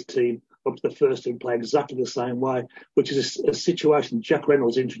 from the youth team up to the first team, play exactly the same way, which is a situation Jack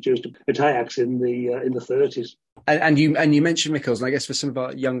Reynolds introduced at Ajax in the 30s. And you mentioned Mikkels, and I guess for some of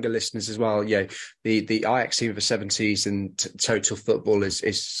our younger listeners as well, the Ajax team of the 70s and total football is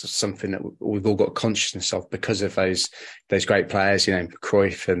something that we've all got consciousness of because of those great players,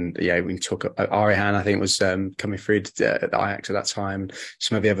 Cruyff, and we can talk Arihan, I think, was coming through at Ajax at that time, and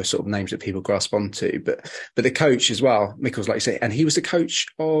some of the other sort of names that people grasp onto, but the coach as well, Mikkels, like you say, and he was the coach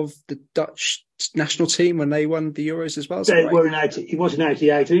of the Dutch national team when they won the Euros as well. He was in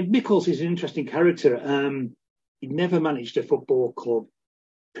 88. I mean, Mikkels is an interesting character. He never managed a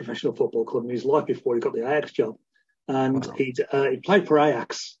professional football club in his life before he got the Ajax job. And wow. He played for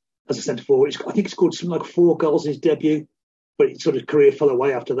Ajax as a centre forward. I think he scored something like 4 goals in his debut, but his sort of career fell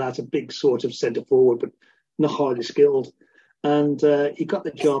away after that. A big sort of centre forward, but not highly skilled. And he got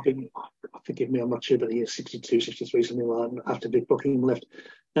the job in, forgive me, I'm not sure, but the year 62, 63, something like that, after Vic Buckingham left.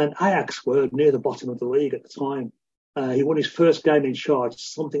 And Ajax were near the bottom of the league at the time. He won his first game in charge,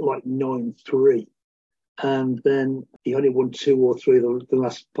 something like 9-3. And then he only won 2 or 3 of the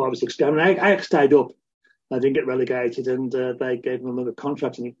last 5 or 6 games. And Ajax stayed up. Didn't get relegated, and they gave him another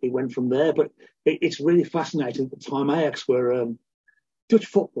contract, and he went from there. But it's really fascinating. At the time, Ajax were Dutch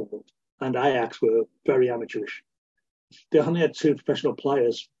football, and Ajax were very amateurish. They only had 2 professional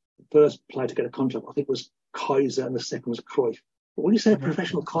players. The first player to get a contract, I think, was Kaiser, and the second was Cruyff. But when you say a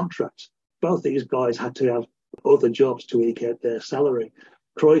professional contract, both these guys had to have other jobs to eke out their salary.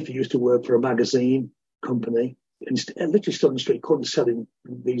 Cruyff used to work for a magazine company, and literally stood on the street corner selling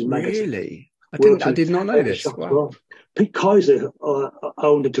these magazines. Really? I did not know this. Wow. Well. Pete Kaiser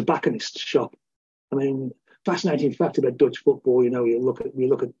owned a tobacconist shop. I mean, fascinating fact about Dutch football. We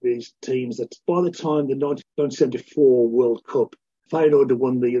look at these teams that by the time the 1974 World Cup, Feyenoord had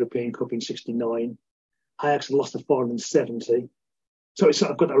won the European Cup in '69, Ajax had lost the final in 70. Sorry,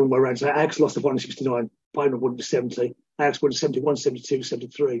 I've got that wrong way around. So Ajax lost the final in 69, final won in 70. Ajax won in 71, 72,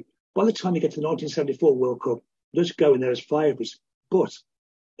 73. By the time you get to the 1974 World Cup, the Dutch go in there as favourites. But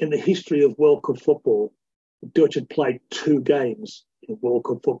in the history of World Cup football, the Dutch had played 2 games in World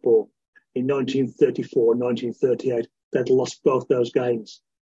Cup football. In 1934 and 1938, they'd lost both those games.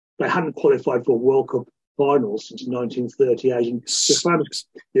 They hadn't qualified for a World Cup final since 1938. And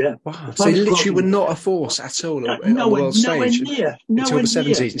wow. So they literally were not a force at all on the world stage until the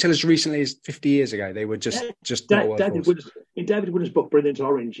 70s, until as recently as 50 years ago. They were just not a world force. In David Winner's book, Brilliant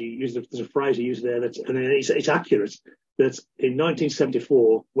Orange, there's a phrase he used there, and it's accurate, that in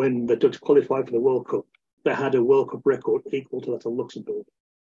 1974, when the Dutch qualified for the World Cup, they had a World Cup record equal to that of Luxembourg.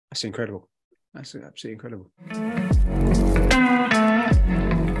 That's incredible. That's absolutely incredible.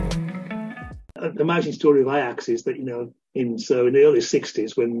 The amazing story of Ajax is that, in the early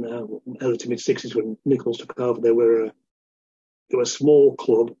 60s, early to mid 60s, when Nichols took over, they were a small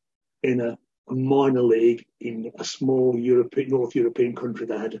club in a minor league in a small North European country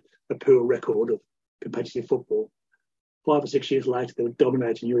that had a poor record of competitive football. 5 or 6 years later, they were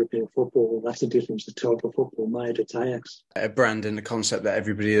dominating European football. That's the difference the total football made at Ajax. A brand and a concept that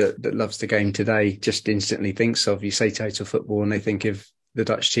everybody that loves the game today just instantly thinks of. You say total football and they think of the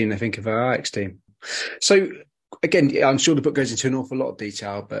Dutch team, they think of our Ajax team. So, again, I'm sure the book goes into an awful lot of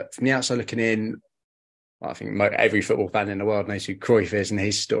detail, but from the outside looking in, I think every football fan in the world knows who Cruyff is and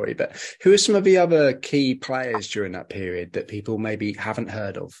his story. But who are some of the other key players during that period that people maybe haven't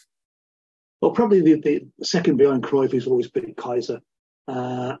heard of? Well, probably the second behind Cruyff has always been Kaiser.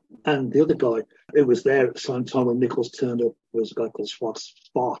 And the other guy who was there at the same time when Nichols turned up was a guy called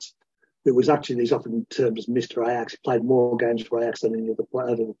Spart, who was actually, he's often termed as Mr. Ajax. He played more games for Ajax than any other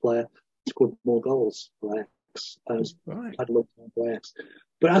player. He scored more goals for Ajax. Right. Had a lot of time for Ajax.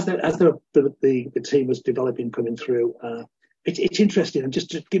 But as the team was developing, coming through, it's interesting. And just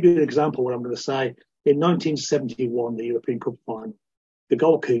to give you an example of what I'm going to say, in 1971, the European Cup final, the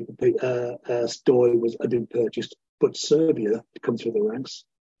goalkeeper, Stoy, had been purchased, but Serbia had come through the ranks.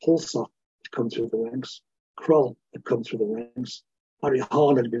 Hulsov had come through the ranks. Kroll had come through the ranks. Barry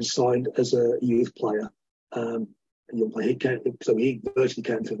Hahn had been signed as a youth player. He virtually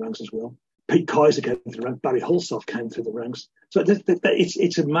came through the ranks as well. Pete Kaiser came through the ranks. Barry Hulsov came through the ranks. So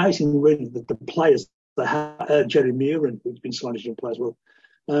it's amazing, really, that the players that had Jerry Muren, who's been signed as a young player as well.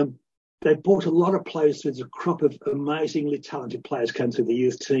 They brought a lot of players through. The crop of amazingly talented players came through the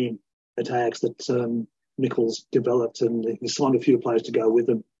youth team at Ajax that Nichols developed, and he signed a few players to go with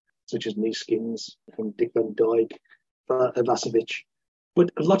them, such as Neeskins and Dick Van Dijk, Vasovic. But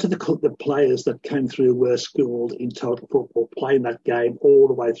a lot of the players that came through were schooled in total football, playing that game all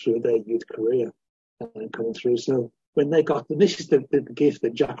the way through their youth career and coming through. So when they got, and this is the gift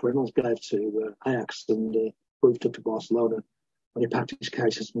that Jack Reynolds gave to Ajax and Cruyff took to Barcelona. When he packed his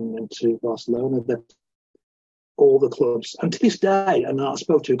cases and went to Barcelona, that all the clubs, and to this day, and I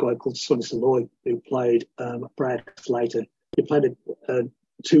spoke to a guy called Sonny Saloy who played for Ajax later. He played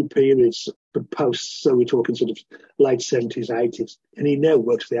 2 periods, but post, so we're talking sort of late 70s, 80s, and he now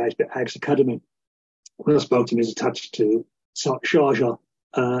works for the Ajax Academy. When I spoke to him, he's attached to Sharjah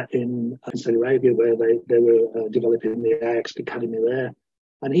in Saudi Arabia, where they were developing the Ajax Academy there.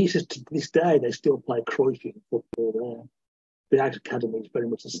 And he says to this day, they still play Cruyffian football there. The Ajax Academy is very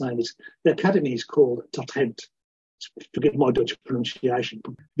much the same. The academy is called Tothent. Forgive my Dutch pronunciation.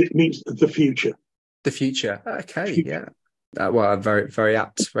 It means the future. The future. Okay, yeah. Well, very, very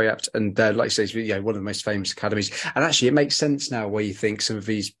apt, very apt. And like you say, one of the most famous academies. And actually, it makes sense now where you think some of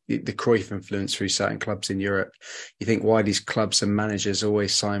the Cruyff influence through certain clubs in Europe. You think why these clubs and managers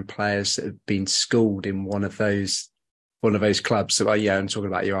always sign players that have been schooled in one of those clubs. So, I'm talking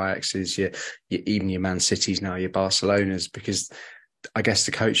about your Ajaxes, even your Man Cities now, your Barcelonas, because I guess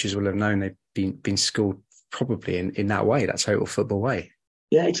the coaches will have known they've been schooled probably in that way, that total football way.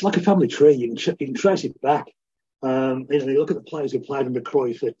 Yeah, it's like a family tree. You can trace it back. You look at the players who played under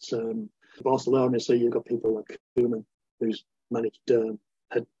Cruyff at Barcelona. So you've got people like Koeman, who's managed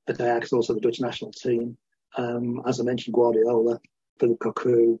at Ajax, also the Dutch national team. As I mentioned, Guardiola, Philip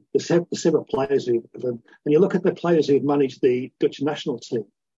Cocu, the several players and you look at the players who've managed the Dutch national team.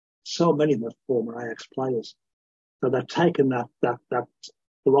 So many of them are former Ajax players. So they've taken that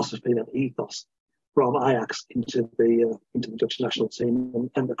philosophy, that ethos from Ajax into the Dutch national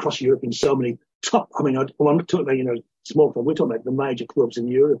team and across Europe in so many top. I mean, I'm not talking about small clubs. We're talking about the major clubs in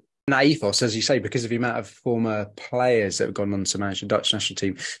Europe. And that ethos, as you say, because of the amount of former players that have gone on to manage the Dutch national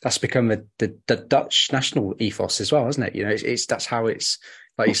team, that's become the Dutch national ethos as well, hasn't it? That's how it's,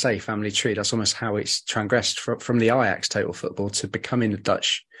 like you say, family tree. That's almost how it's transgressed from the Ajax total football to becoming the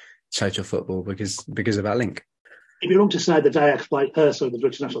Dutch total football because of that link. It'd be wrong to say that Ajax play, the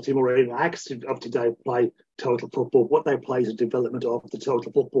Dutch national team, or even Ajax of today play total football. What they play is a development of the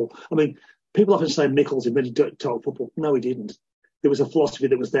total football. I mean, people often say Mikkels invented total football. No, he didn't. There was a philosophy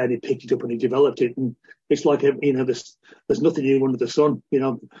that was there, and he picked it up and he developed it. And it's like, there's nothing new under the sun.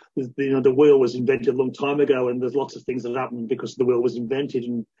 The wheel was invented a long time ago, and there's lots of things that happened because the wheel was invented.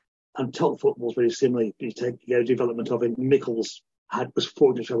 And total football is very similar. You take a development of it. Mikkels was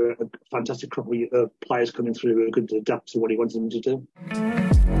fortunate to have a fantastic crop of players coming through who could adapt to what he wanted them to do.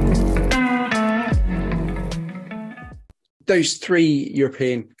 Those 3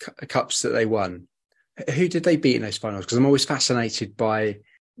 European Cups that they won, who did they beat in those finals? Because I'm always fascinated by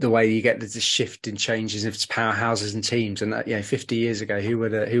the way you get the shift in changes of powerhouses and teams. And 50 years ago, who were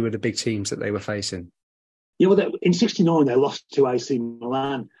the big teams that they were facing? Yeah, well, in '69 they lost to AC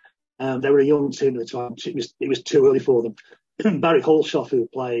Milan. They were a young team at the time. It was too early for them. Barry Holshoff, who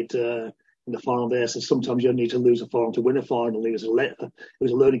played in the final there, said sometimes you need to lose a final to win a final. It was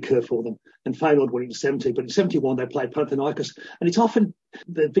a learning curve for them. And Feyenoord won it in '70, but in '71 they played Panathinaikos, and it's often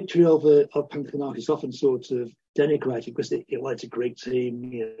the victory over Panathinaikos is often sort of denigrated because it's a great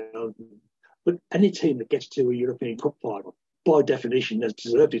team, But any team that gets to a European Cup final, by definition, has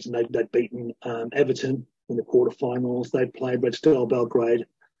deserved it, and they'd beaten Everton in the quarterfinals. They'd played Red Star Belgrade.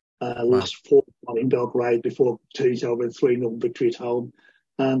 Last 4-1 in Belgrade before turning it over 3-0 victory at home.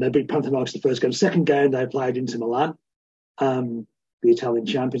 And they beat Panathinaikos the first game. Second game, they played Inter Milan, the Italian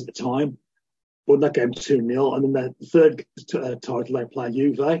champions at the time. Won that game 2-0. And then the third title, they played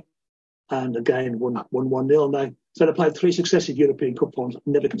Juve. And again, won 1-0. So they played 3 successive European Cup finals,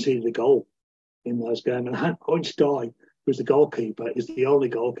 never conceded a goal in those games. And Heinz Dye, who's the goalkeeper, is the only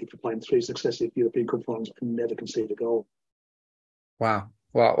goalkeeper playing 3 successive European Cup finals and never conceded a goal. Wow.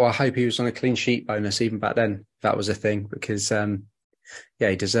 Well, I hope he was on a clean sheet bonus even back then. That was a thing because,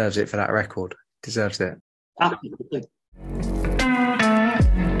 he deserves it for that record. Deserves it. Absolutely.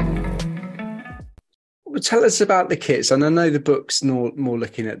 Well, tell us about the kits. And I know the book's more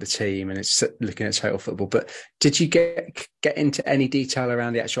looking at the team and it's looking at total football. But did you get into any detail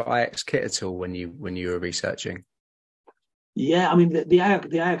around the actual Ajax kit at all when you were researching? Yeah, I mean the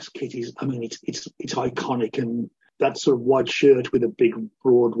Ajax kit is, it's iconic, and that sort of white shirt with a big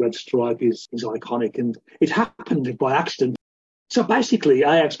broad red stripe is iconic, and it happened by accident. So basically,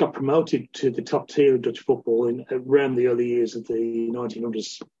 Ajax got promoted to the top tier of Dutch football around the early years of the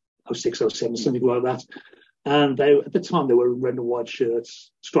 1900s, 06, 07, something like that. And at the time they were red and white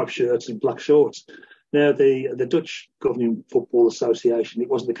shirts, striped shirts, and black shorts. Now the Dutch Governing Football Association, it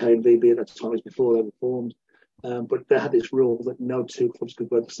wasn't the KNVB at that time; it was before they were formed. But they had this rule that no 2 clubs could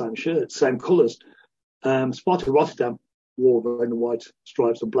wear the same shirts, same colours. Sparta Rotterdam wore red and white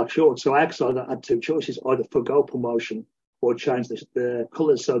stripes and black shorts. So Ajax had 2 choices, either forgo promotion or change the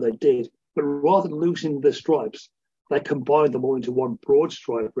colours. So they did. But rather than losing the stripes, they combined them all into one broad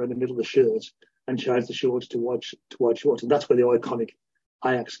stripe around the middle of the shirt and changed the shorts to white shorts. And that's where the iconic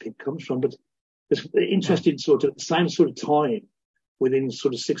Ajax kit comes from. But it's interesting, sort of the same sort of time, within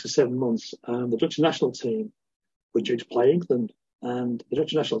sort of 6 or 7 months, the Dutch national team were due to play England. And the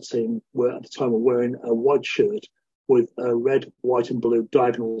Dutch national team were at the time wearing a white shirt with a red, white and blue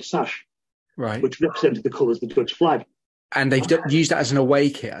diagonal sash, right, which represented the colours of the Dutch flag. And they've used that as an away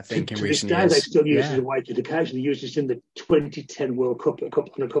kit, I think, in recent years. To this day, they still use it as a away kit occasionally. They used it in the 2010 World Cup on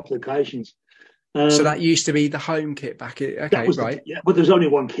a couple of occasions. So that used to be the home kit back in... Okay, right. But there was only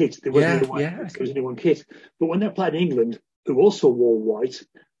one kit. There was only one kit. But when they played England, who also wore white,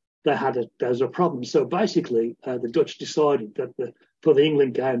 there was a problem. So basically, the Dutch decided that for the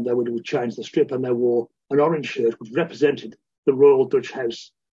England game, they would change the strip, and they wore an orange shirt, which represented the Royal Dutch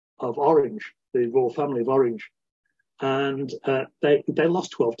House of Orange, the royal family of Orange. And they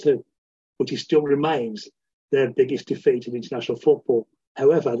lost 12-2, which still remains their biggest defeat in international football.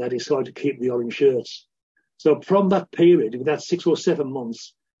 However, they decided to keep the orange shirts. So from that period, in that 6 or 7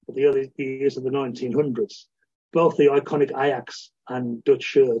 months of the early years of the 1900s, both the iconic Ajax and Dutch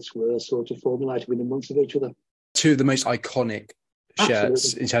shirts were sort of formulated within months of each other. 2 of the most iconic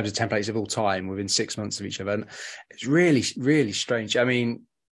shirts Absolutely. in terms of templates of all time within 6 months of each other. And it's really, really strange. I mean,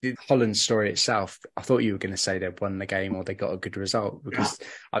 the Holland story itself, I thought you were going to say they'd won the game or they got a good result, because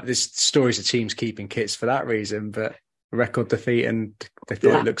there's stories of teams keeping kits for that reason, but record defeat, and they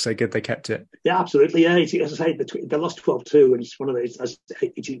thought it looked so good they kept it. Yeah, absolutely. Yeah, as I say, they lost 12-2, and it's one of those,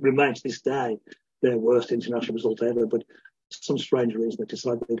 it remains to this day their worst international result ever. But for some strange reason, they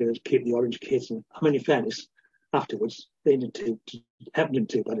decided they're going to keep the orange kit. And I mean, in fairness, afterwards, they didn't do too bad,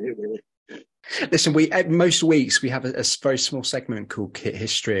 really. Listen, we most weeks we have a very small segment called Kit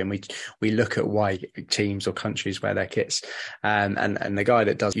History, and we look at why teams or countries wear their kits. And the guy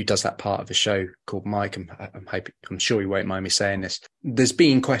that does that part of the show called Mike, I'm sure he won't mind me saying this. There's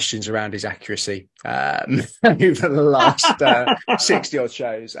been questions around his accuracy over the last 60 odd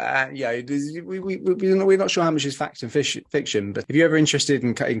shows. We're not sure how much is fact and fiction, but if you're ever interested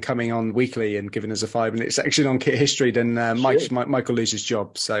in coming on weekly and giving us a 5-minute section on Kit History, then Michael loses his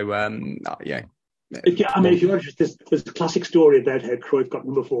job. So yeah. If you're interested, there's a classic story about how Cruyff got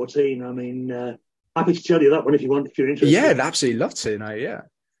number 14. I mean, happy to tell you that one if you're interested. Yeah, I'd absolutely love to know. Yeah.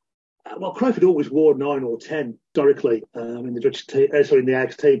 Well, Cruyff had always wore 9 or 10 historically in the Dutch team, in the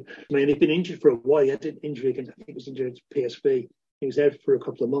Ajax team. I mean, he'd been injured for a while. He had an injury against, I think it was injured to PSV. He was out for a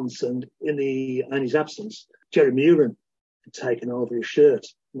couple of months, and in his absence, Jerry Muren had taken over his shirt,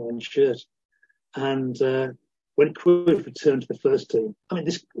 9 shirt, and when Cruyff returned to the first team, I mean,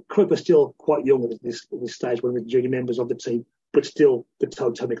 Cruyff was still quite young at this stage, one of the junior members of the team, but still the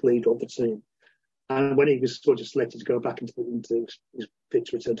totemic leader of the team. And when he was sort of selected to go back into his fit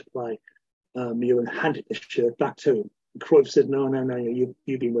to return to play, Muren handed the shirt back to him. And Cruyff said, no,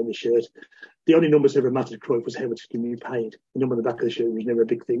 you've been wearing the shirt. The only numbers that ever mattered to Cruyff was how much he been paid. The number on the back of the shirt was never a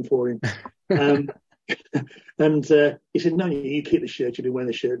big thing for him. And he said, no, you keep the shirt, you've been wearing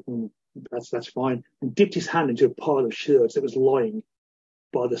the shirt, and that's fine. And dipped his hand into a pile of shirts that was lying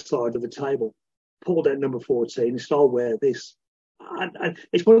by the side of the table, pulled out number 14 and said, I'll wear this. And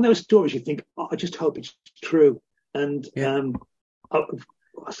it's one of those stories you think, I just hope it's true. And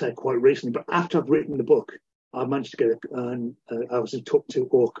I say it quite recently, but after I've written the book, I managed to get I was in talk to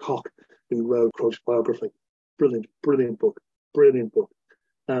Orr Koch, who wrote Cruyff's biography. Brilliant book.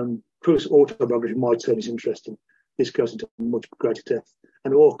 Cruyff's autobiography might turn his interest, and this goes into much greater depth.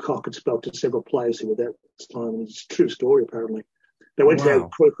 And Orr Koch had spoken to several players who were there at this time, and it's a true story, apparently. They went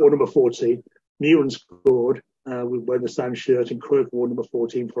out, Cruyff wore number 14, Muren scored, wearing the same shirt, and Cruyff wore number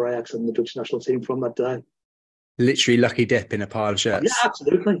 14 for Ajax and the Dutch national team from that day. Literally lucky dip in a pile of shirts. Yeah,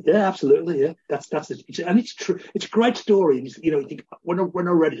 absolutely. Yeah, that's it. And it's true. It's a great story. You think when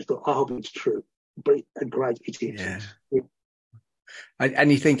I read it, I thought, I hope it's true. But great, it is. Yeah.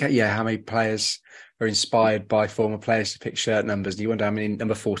 And you think, how many players are inspired by former players to pick shirt numbers? You wonder how many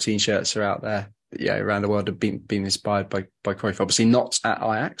number 14 shirts are out there, around the world have been inspired by Cruyff. Obviously not at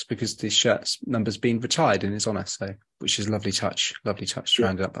Ajax, because the shirt's number's been retired in his honour. So, which is a lovely touch to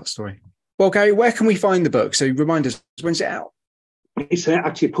round up that story. Well, Gary, where can we find the book? So remind us, when's it out? It's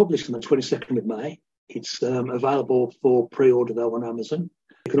actually published on the 22nd of May. It's available for pre-order, though, on Amazon.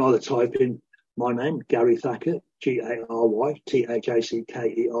 You can either type in my name, Gary Thacker, Gary Thacker,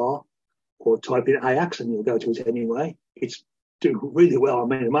 or type in Ajax and you'll go to it anyway. It's doing really well. I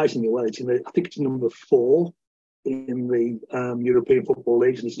mean, amazingly well. I think it's number 4 in the European Football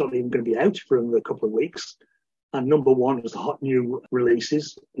Leagues, and it's not even going to be out for another couple of weeks. And number 1 is the hot new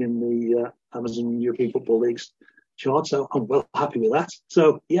releases in the Amazon European Football Leagues chart. So I'm well happy with that.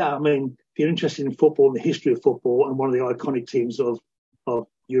 So, yeah, I mean, if you're interested in football and the history of football and one of the iconic teams of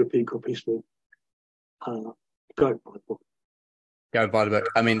European Cup history, go buy the book. Go and buy the book.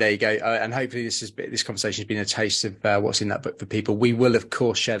 I mean, there you go. And hopefully this conversation has been a taste of what's in that book for people. We will, of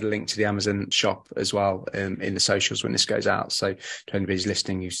course, share the link to the Amazon shop as well in the socials when this goes out. So to anybody who's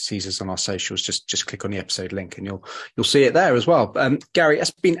listening who sees us on our socials, just click on the episode link and you'll see it there as well. Gary,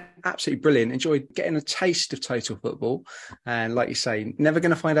 it's been absolutely brilliant. Enjoyed getting a taste of total football. And like you say, never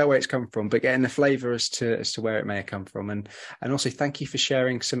going to find out where it's come from, but getting the flavour as to where it may have come from. And also thank you for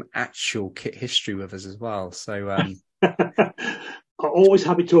sharing some actual kit history with us as well. So I'm always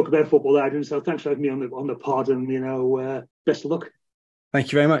happy to talk about football, Adrian. So thanks for having me on the pod, and best of luck.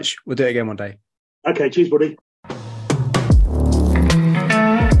 Thank you very much. We'll do it again one day. Okay, cheers, buddy.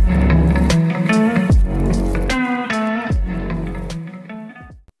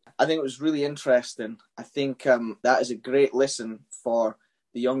 I think it was really interesting. I think that is a great listen for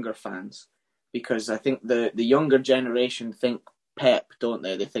the younger fans, because I think the younger generation think Pep, don't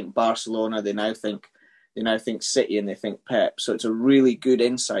they? They think Barcelona. They now think City, and they think Pep. So it's a really good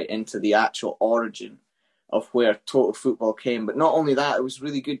insight into the actual origin of where total football came. But not only that, it was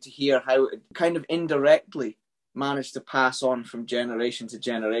really good to hear how it kind of indirectly managed to pass on from generation to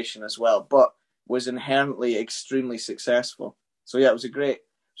generation as well, but was inherently extremely successful. So yeah, it was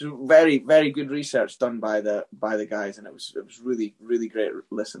very, very good research done by the guys, and it was really, really great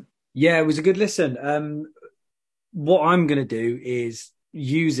listen. Yeah, it was a good listen. What I'm going to do is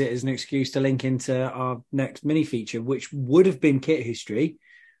use it as an excuse to link into our next mini feature, which would have been kit history,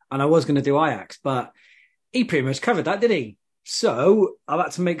 and I was going to do Ajax, but he pretty much covered that, didn't he? So I've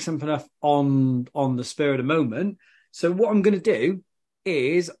had to make something up on the spur of the moment. So what I'm going to do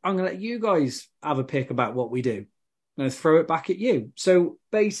is I'm going to let you guys have a pick about what we do. I'm going to throw it back at you. So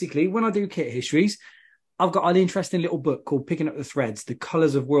basically, when I do kit histories, I've got an interesting little book called Picking Up the Threads, The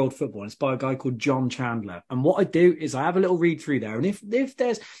Colours of World Football. It's by a guy called John Chandler. And what I do is I have a little read through there. And if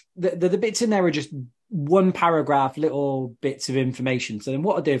there's the bits in there are just one paragraph, little bits of information. So then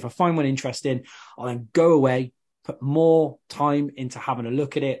what I do, if I find one interesting, I'll then go away, put more time into having a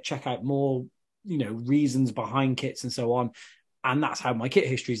look at it, check out more, reasons behind kits and so on. And that's how my kit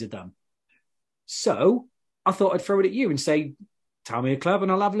histories are done. So I thought I'd throw it at you and say, tell me a club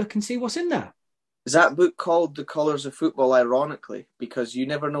and I'll have a look and see what's in there. Is that book called The Colours of Football, ironically? Because you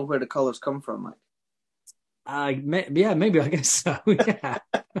never know where the colours come from, Mike. Maybe I guess so. Yeah.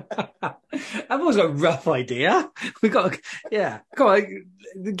 I've always got a rough idea. Come on,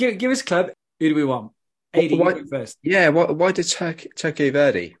 give us a club. Who do we want? AD, you go first. Yeah, why did Turkey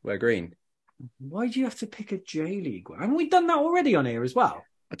Verdi wear green? Why do you have to pick a J League one? Haven't we done that already on here as well?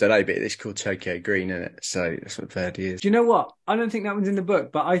 I don't know, but it's called Tokyo Green, isn't it? So that's what Verdi is. Do you know what? I don't think that one's in the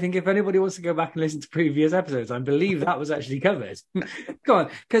book, but I think if anybody wants to go back and listen to previous episodes, I believe that was actually covered. Go on,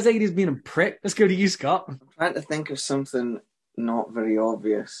 because AD's been a prick. Let's go to you, Scott. I'm trying to think of something not very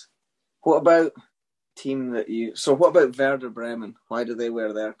obvious. What about what about Werder Bremen? Why do they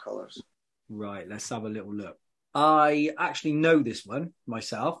wear their colours? Right, let's have a little look. I actually know this one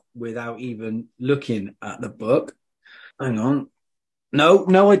myself without even looking at the book. Hang on.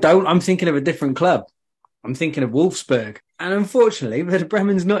 No, I don't. I'm thinking of a different club. I'm thinking of Wolfsburg. And unfortunately, Werder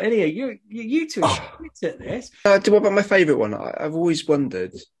Bremen's not in here. You two are shit at this. What about my favourite one? I've always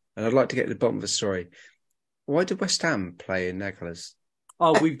wondered, and I'd like to get to the bottom of the story. Why did West Ham play in their colours?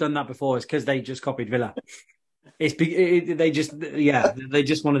 Oh, we've done that before. It's because they just copied Villa. They just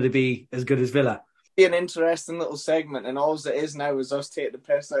wanted to be as good as Villa. Be an interesting little segment, and all it is now is us taking the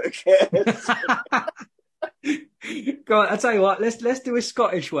piss out of kids. Go on, I'll tell you what, let's do a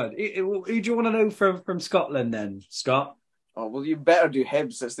Scottish one. Who do you want to know from Scotland then, Scott? Oh, well, you better do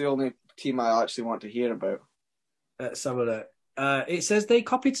Hibs. It's the only team I actually want to hear about. Let's have a look. It says they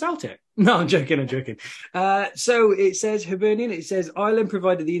copied Celtic. No, I'm joking. So it says Hibernian. It says Ireland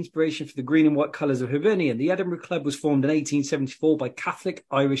provided the inspiration for the green and white colours of Hibernian. The Edinburgh Club was formed in 1874 by Catholic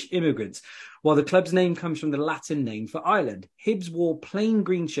Irish immigrants, while the club's name comes from the Latin name for Ireland. Hibs wore plain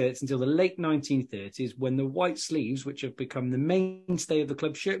green shirts until the late 1930s, when the white sleeves, which have become the mainstay of the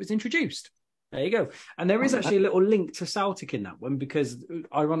club shirt, was introduced. There you go. And there is actually a little link to Celtic in that one, because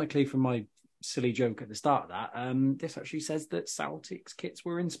ironically, from my silly joke at the start of that, this actually says that Celtic's kits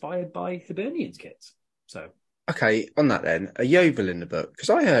were inspired by Hibernian's kits. So okay, on that then, a Yeovil in the book, because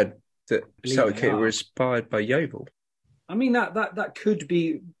I heard that Celtic kit were inspired by Yeovil. I mean that could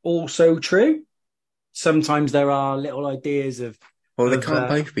be also true. Sometimes there are little ideas of. Well, they can't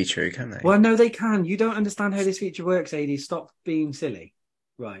both be true, can they? Well, no, they can. You don't understand how this feature works, AD. Stop being silly.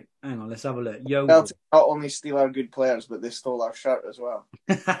 Right, hang on, let's have a look. Celtic not only steal our good players, but they stole our shirt as well.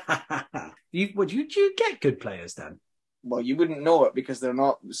 Would you get good players then? Well, you wouldn't know it because they're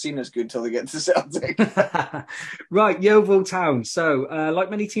not seen as good till they get to Celtic. Right, Yeovil Town. So, like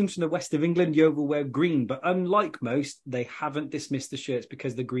many teams from the west of England, Yeovil wear green, but unlike most, they haven't dismissed the shirts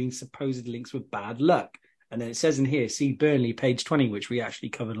because the green supposed links with bad luck. And then it says in here, see Burnley, page 20, which we actually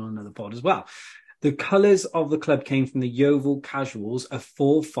covered on another pod as well. The colours of the club came from the Yeovil Casuals, a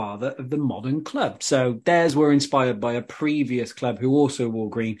forefather of the modern club. So theirs were inspired by a previous club who also wore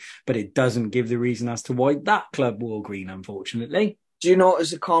green, but it doesn't give the reason as to why that club wore green, unfortunately. Do you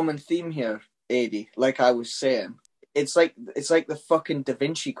notice a common theme here, Adi? Like I was saying, it's like the fucking Da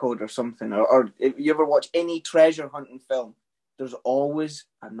Vinci Code or something. Or if you ever watch any treasure hunting film, there's always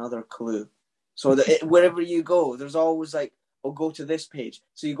another clue. So that wherever you go, there's always like, or go to this page.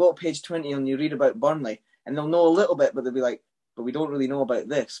 So you go to page 20 and you read about Burnley, and they'll know a little bit, but they'll be like, but we don't really know about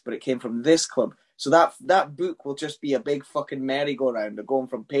this, but it came from this club. So that book will just be a big fucking merry-go-round of going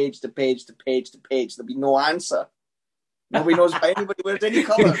from page to page to page to page. There'll be no answer. Nobody knows why anybody wears any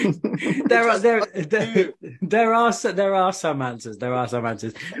colour. There are some answers.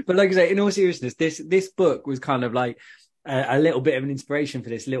 But like I say, in all seriousness, this book was kind of like a little bit of an inspiration for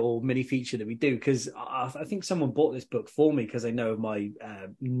this little mini feature that we do, because I think someone bought this book for me because they know of my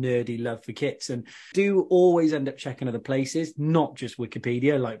nerdy love for kits, and do always end up checking other places, not just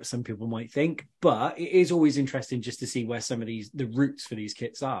Wikipedia like some people might think, but it is always interesting just to see where some of the roots for these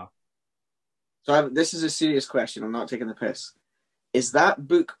kits are. So this is a serious question. I'm not taking the piss. Is that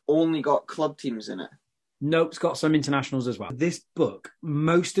book only got club teams in it? Nope, it's got some internationals as well. This book,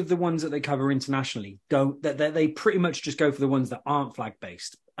 most of the ones that they cover internationally they pretty much just go for the ones that aren't flag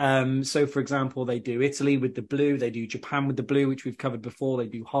based. So for example, they do Italy with the blue, they do Japan with the blue, which we've covered before, they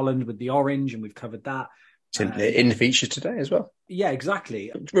do Holland with the orange, and we've covered that. In the feature today as well. Yeah,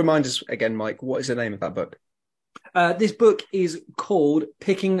 exactly. Remind us again, Mike, what is the name of that book? This book is called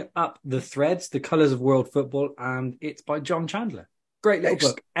Picking Up the Threads, The Colours of World Football, and it's by John Chandler. Great little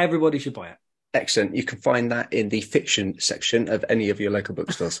book. Everybody should buy it. Excellent. You can find that in the fiction section of any of your local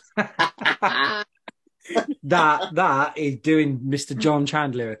bookstores. That is doing Mr. John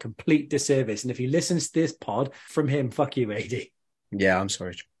Chandler a complete disservice. And if he listens to this pod, from him, fuck you, AD. Yeah, I'm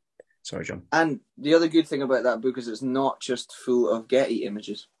sorry. Sorry, John. And the other good thing about that book is it's not just full of Getty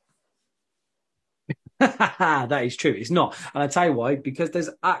images. That is true. It's not. And I'll tell you why, because there's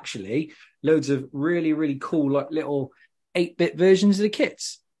actually loads of really, really cool like little 8-bit versions of the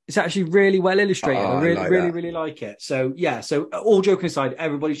kits. It's actually really well illustrated. I really like it. So yeah, so all joking aside,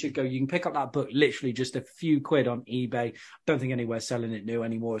 everybody should go. You can pick up that book literally just a few quid on eBay. Don't think anywhere's selling it new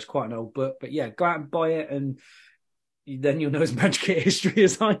anymore. It's quite an old book. But yeah, go out and buy it, and then you'll know as much kit history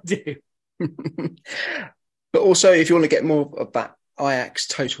as I do. But also, if you want to get more of that Ajax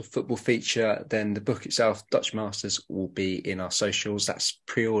total football feature, then the book itself, Dutch Masters, will be in our socials. That's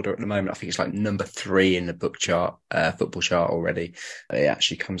pre-order at the moment. I think it's like number 3 in the book chart, football chart already. It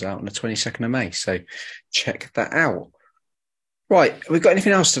actually comes out on the 22nd of May. So check that out. Right. Have we got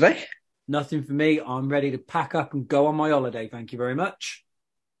anything else today? Nothing for me. I'm ready to pack up and go on my holiday. Thank you very much.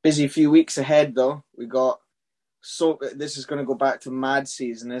 Busy few weeks ahead, though. This is going to go back to mad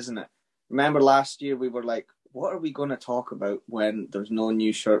season, isn't it? Remember last year we were like, what are we going to talk about when there's no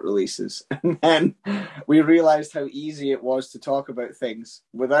new shirt releases? And then we realized how easy it was to talk about things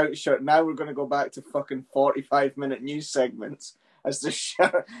without shirt. Now we're going to go back to fucking 45-minute news segments as the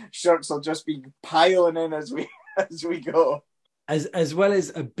shirts will just be piling in as we go. As well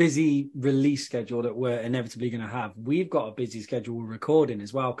as a busy release schedule that we're inevitably going to have, we've got a busy schedule recording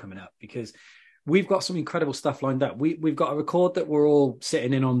as well coming up, because we've got some incredible stuff lined up. We've got a record that we're all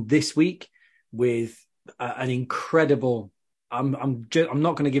sitting in on this week with an incredible. I'm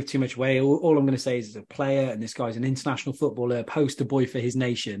not going to give too much away. All I'm going to say is a player, and this guy's an international footballer, poster boy for his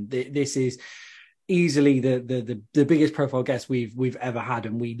nation. This is easily the biggest profile guest we've ever had,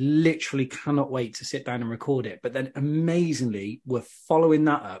 and we literally cannot wait to sit down and record it. But then amazingly, we're following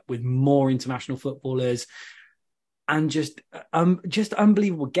that up with more international footballers and just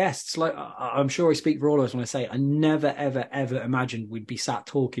unbelievable guests. Like I'm sure I speak for all of us when I say I never, ever, ever imagined we'd be sat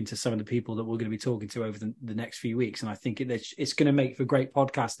talking to some of the people that we're going to be talking to over the next few weeks. And I think it's going to make for great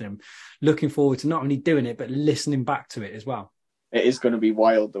podcasting. I'm looking forward to not only doing it, but listening back to it as well. It is going to be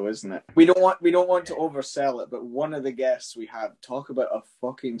wild, though, isn't it? We don't want to oversell it, but one of the guests we have talk about a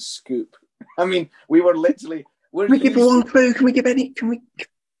fucking scoop. I mean, we were literally. Can we give one clue? Can we give any? Can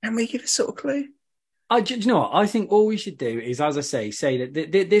we give a sort of clue? Do you know what? I think all we should do is, as I say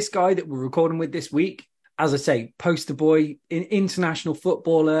that this guy that we're recording with this week, as I say, poster boy, international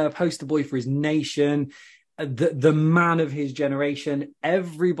footballer, poster boy for his nation, the man of his generation.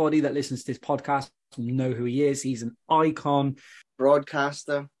 Everybody that listens to this podcast know who he is. He's an icon.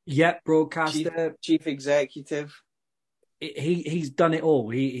 Broadcaster. Yep, broadcaster. Chief executive. He's done it all.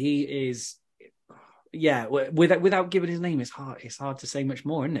 He is... Yeah, without giving his name, it's hard to say much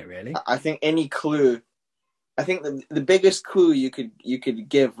more, isn't it, really? I think any clue... I think the biggest clue you could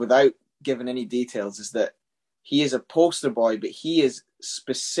give without giving any details is that he is a poster boy, but he is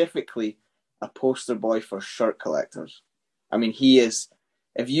specifically a poster boy for shirt collectors. I mean, he is...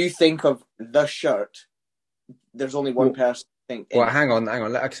 If you think of the shirt, there's only one person I think... Well, hang on.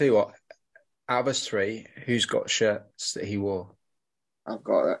 I'll tell you what. Out of us 3, who's got shirts that he wore? I've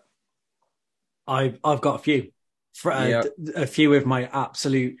got it. I've got a few. A few of my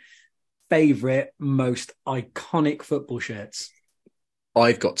absolute favourite, most iconic football shirts.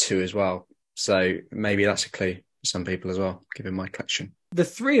 I've got 2 as well. So maybe that's a clue for some people as well, given my collection. The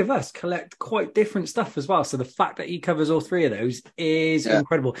 3 of us collect quite different stuff as well. So the fact that he covers all 3 of those is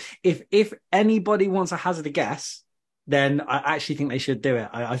incredible. If anybody wants a hazard a guess, then I actually think they should do it.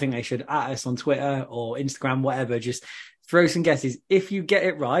 I think they should at us on Twitter or Instagram, whatever. Just throw some guesses. If you get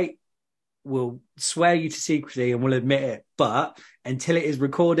it right, we'll swear you to secrecy and we'll admit it. But until it is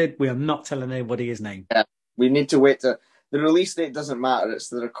recorded, we are not telling anybody his name. Yeah, we need to wait. The release date doesn't matter. It's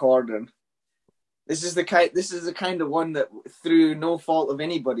the recording. This is the kind of one that, through no fault of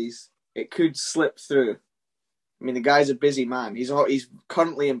anybody's, it could slip through. I mean, the guy's a busy man. He's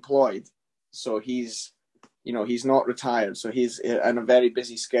currently employed, so he's not retired. So he's on a very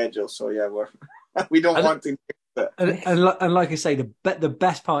busy schedule. So yeah, we don't want to. And like I say, the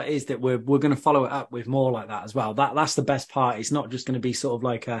best part is that we're going to follow it up with more like that as well. That's the best part. It's not just going to be sort of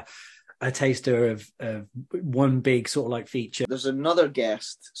like a taster of one big sort of like feature. There's another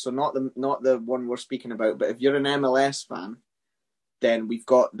guest, so not the one we're speaking about, but if you're an MLS fan, then we've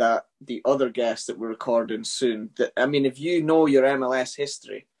got the other guest that we're recording soon. That, I mean, if you know your MLS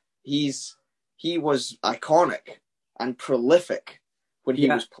history, he was iconic and prolific when he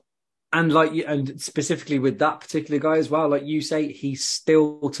was playing. And and specifically with that particular guy as well, like you say, he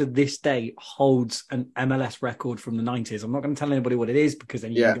still to this day holds an MLS record from the 90s. I'm not going to tell anybody what it is because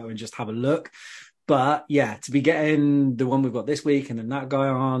then you can go and just have a look. But yeah, to be getting the one we've got this week and then that guy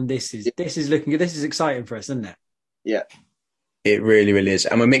on, this is looking good. This is exciting for us, isn't it? Yeah. It really, really is.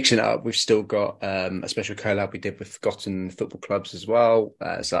 And we're mixing it up. We've still got a special collab we did with Forgotten Football Clubs as well.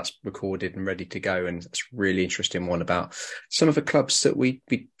 So that's recorded and ready to go. And it's a really interesting one about some of the clubs that we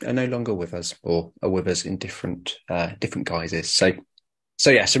are no longer with us or are with us in different guises. So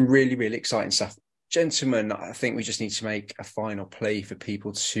yeah, some really, really exciting stuff. Gentlemen, I think we just need to make a final plea for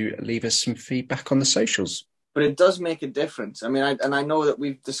people to leave us some feedback on the socials. But it does make a difference. I mean, I know that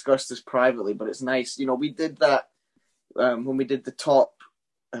we've discussed this privately, but it's nice. You know, we did that when we did the top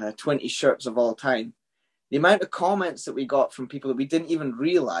 20 shirts of all time. The amount of comments that we got from people that we didn't even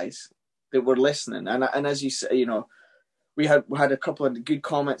realize that were listening. And as you say, you know, we had a couple of good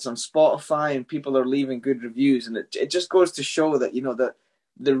comments on Spotify and people are leaving good reviews. And it just goes to show that, you know, that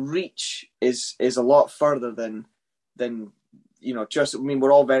the reach is a lot further than, you know, just, I mean,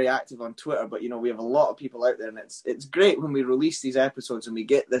 we're all very active on Twitter, but, you know, we have a lot of people out there, and it's great when we release these episodes and we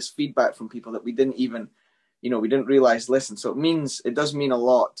get this feedback from people that we didn't even, you know, we didn't realize listen. So it does mean a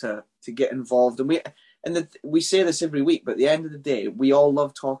lot to get involved. And we say this every week, but at the end of the day, we all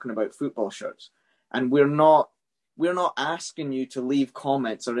love talking about football shirts, and we're not asking you to leave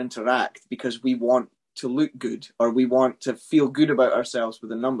comments or interact because we want to look good or we want to feel good about ourselves with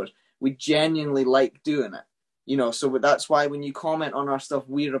the numbers. We genuinely like doing it, you know. So that's why when you comment on our stuff,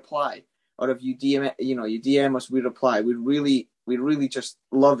 we reply, or if you DM us, we reply. We really just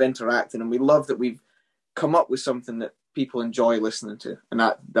love interacting, and we love that we've come up with something that people enjoy listening to,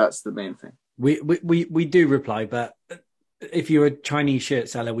 and that's the main thing. We do reply, but if you're a Chinese shirt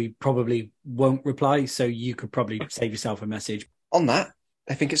seller, we probably won't reply, so you could probably save yourself a message. On that,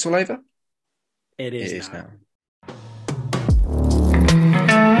 I think it's all over. It is now.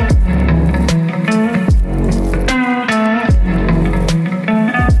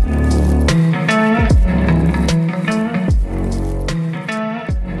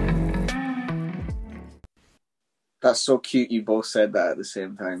 That's so cute. You both said that at the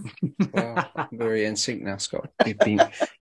same time. Well, we're in sync now, Scott.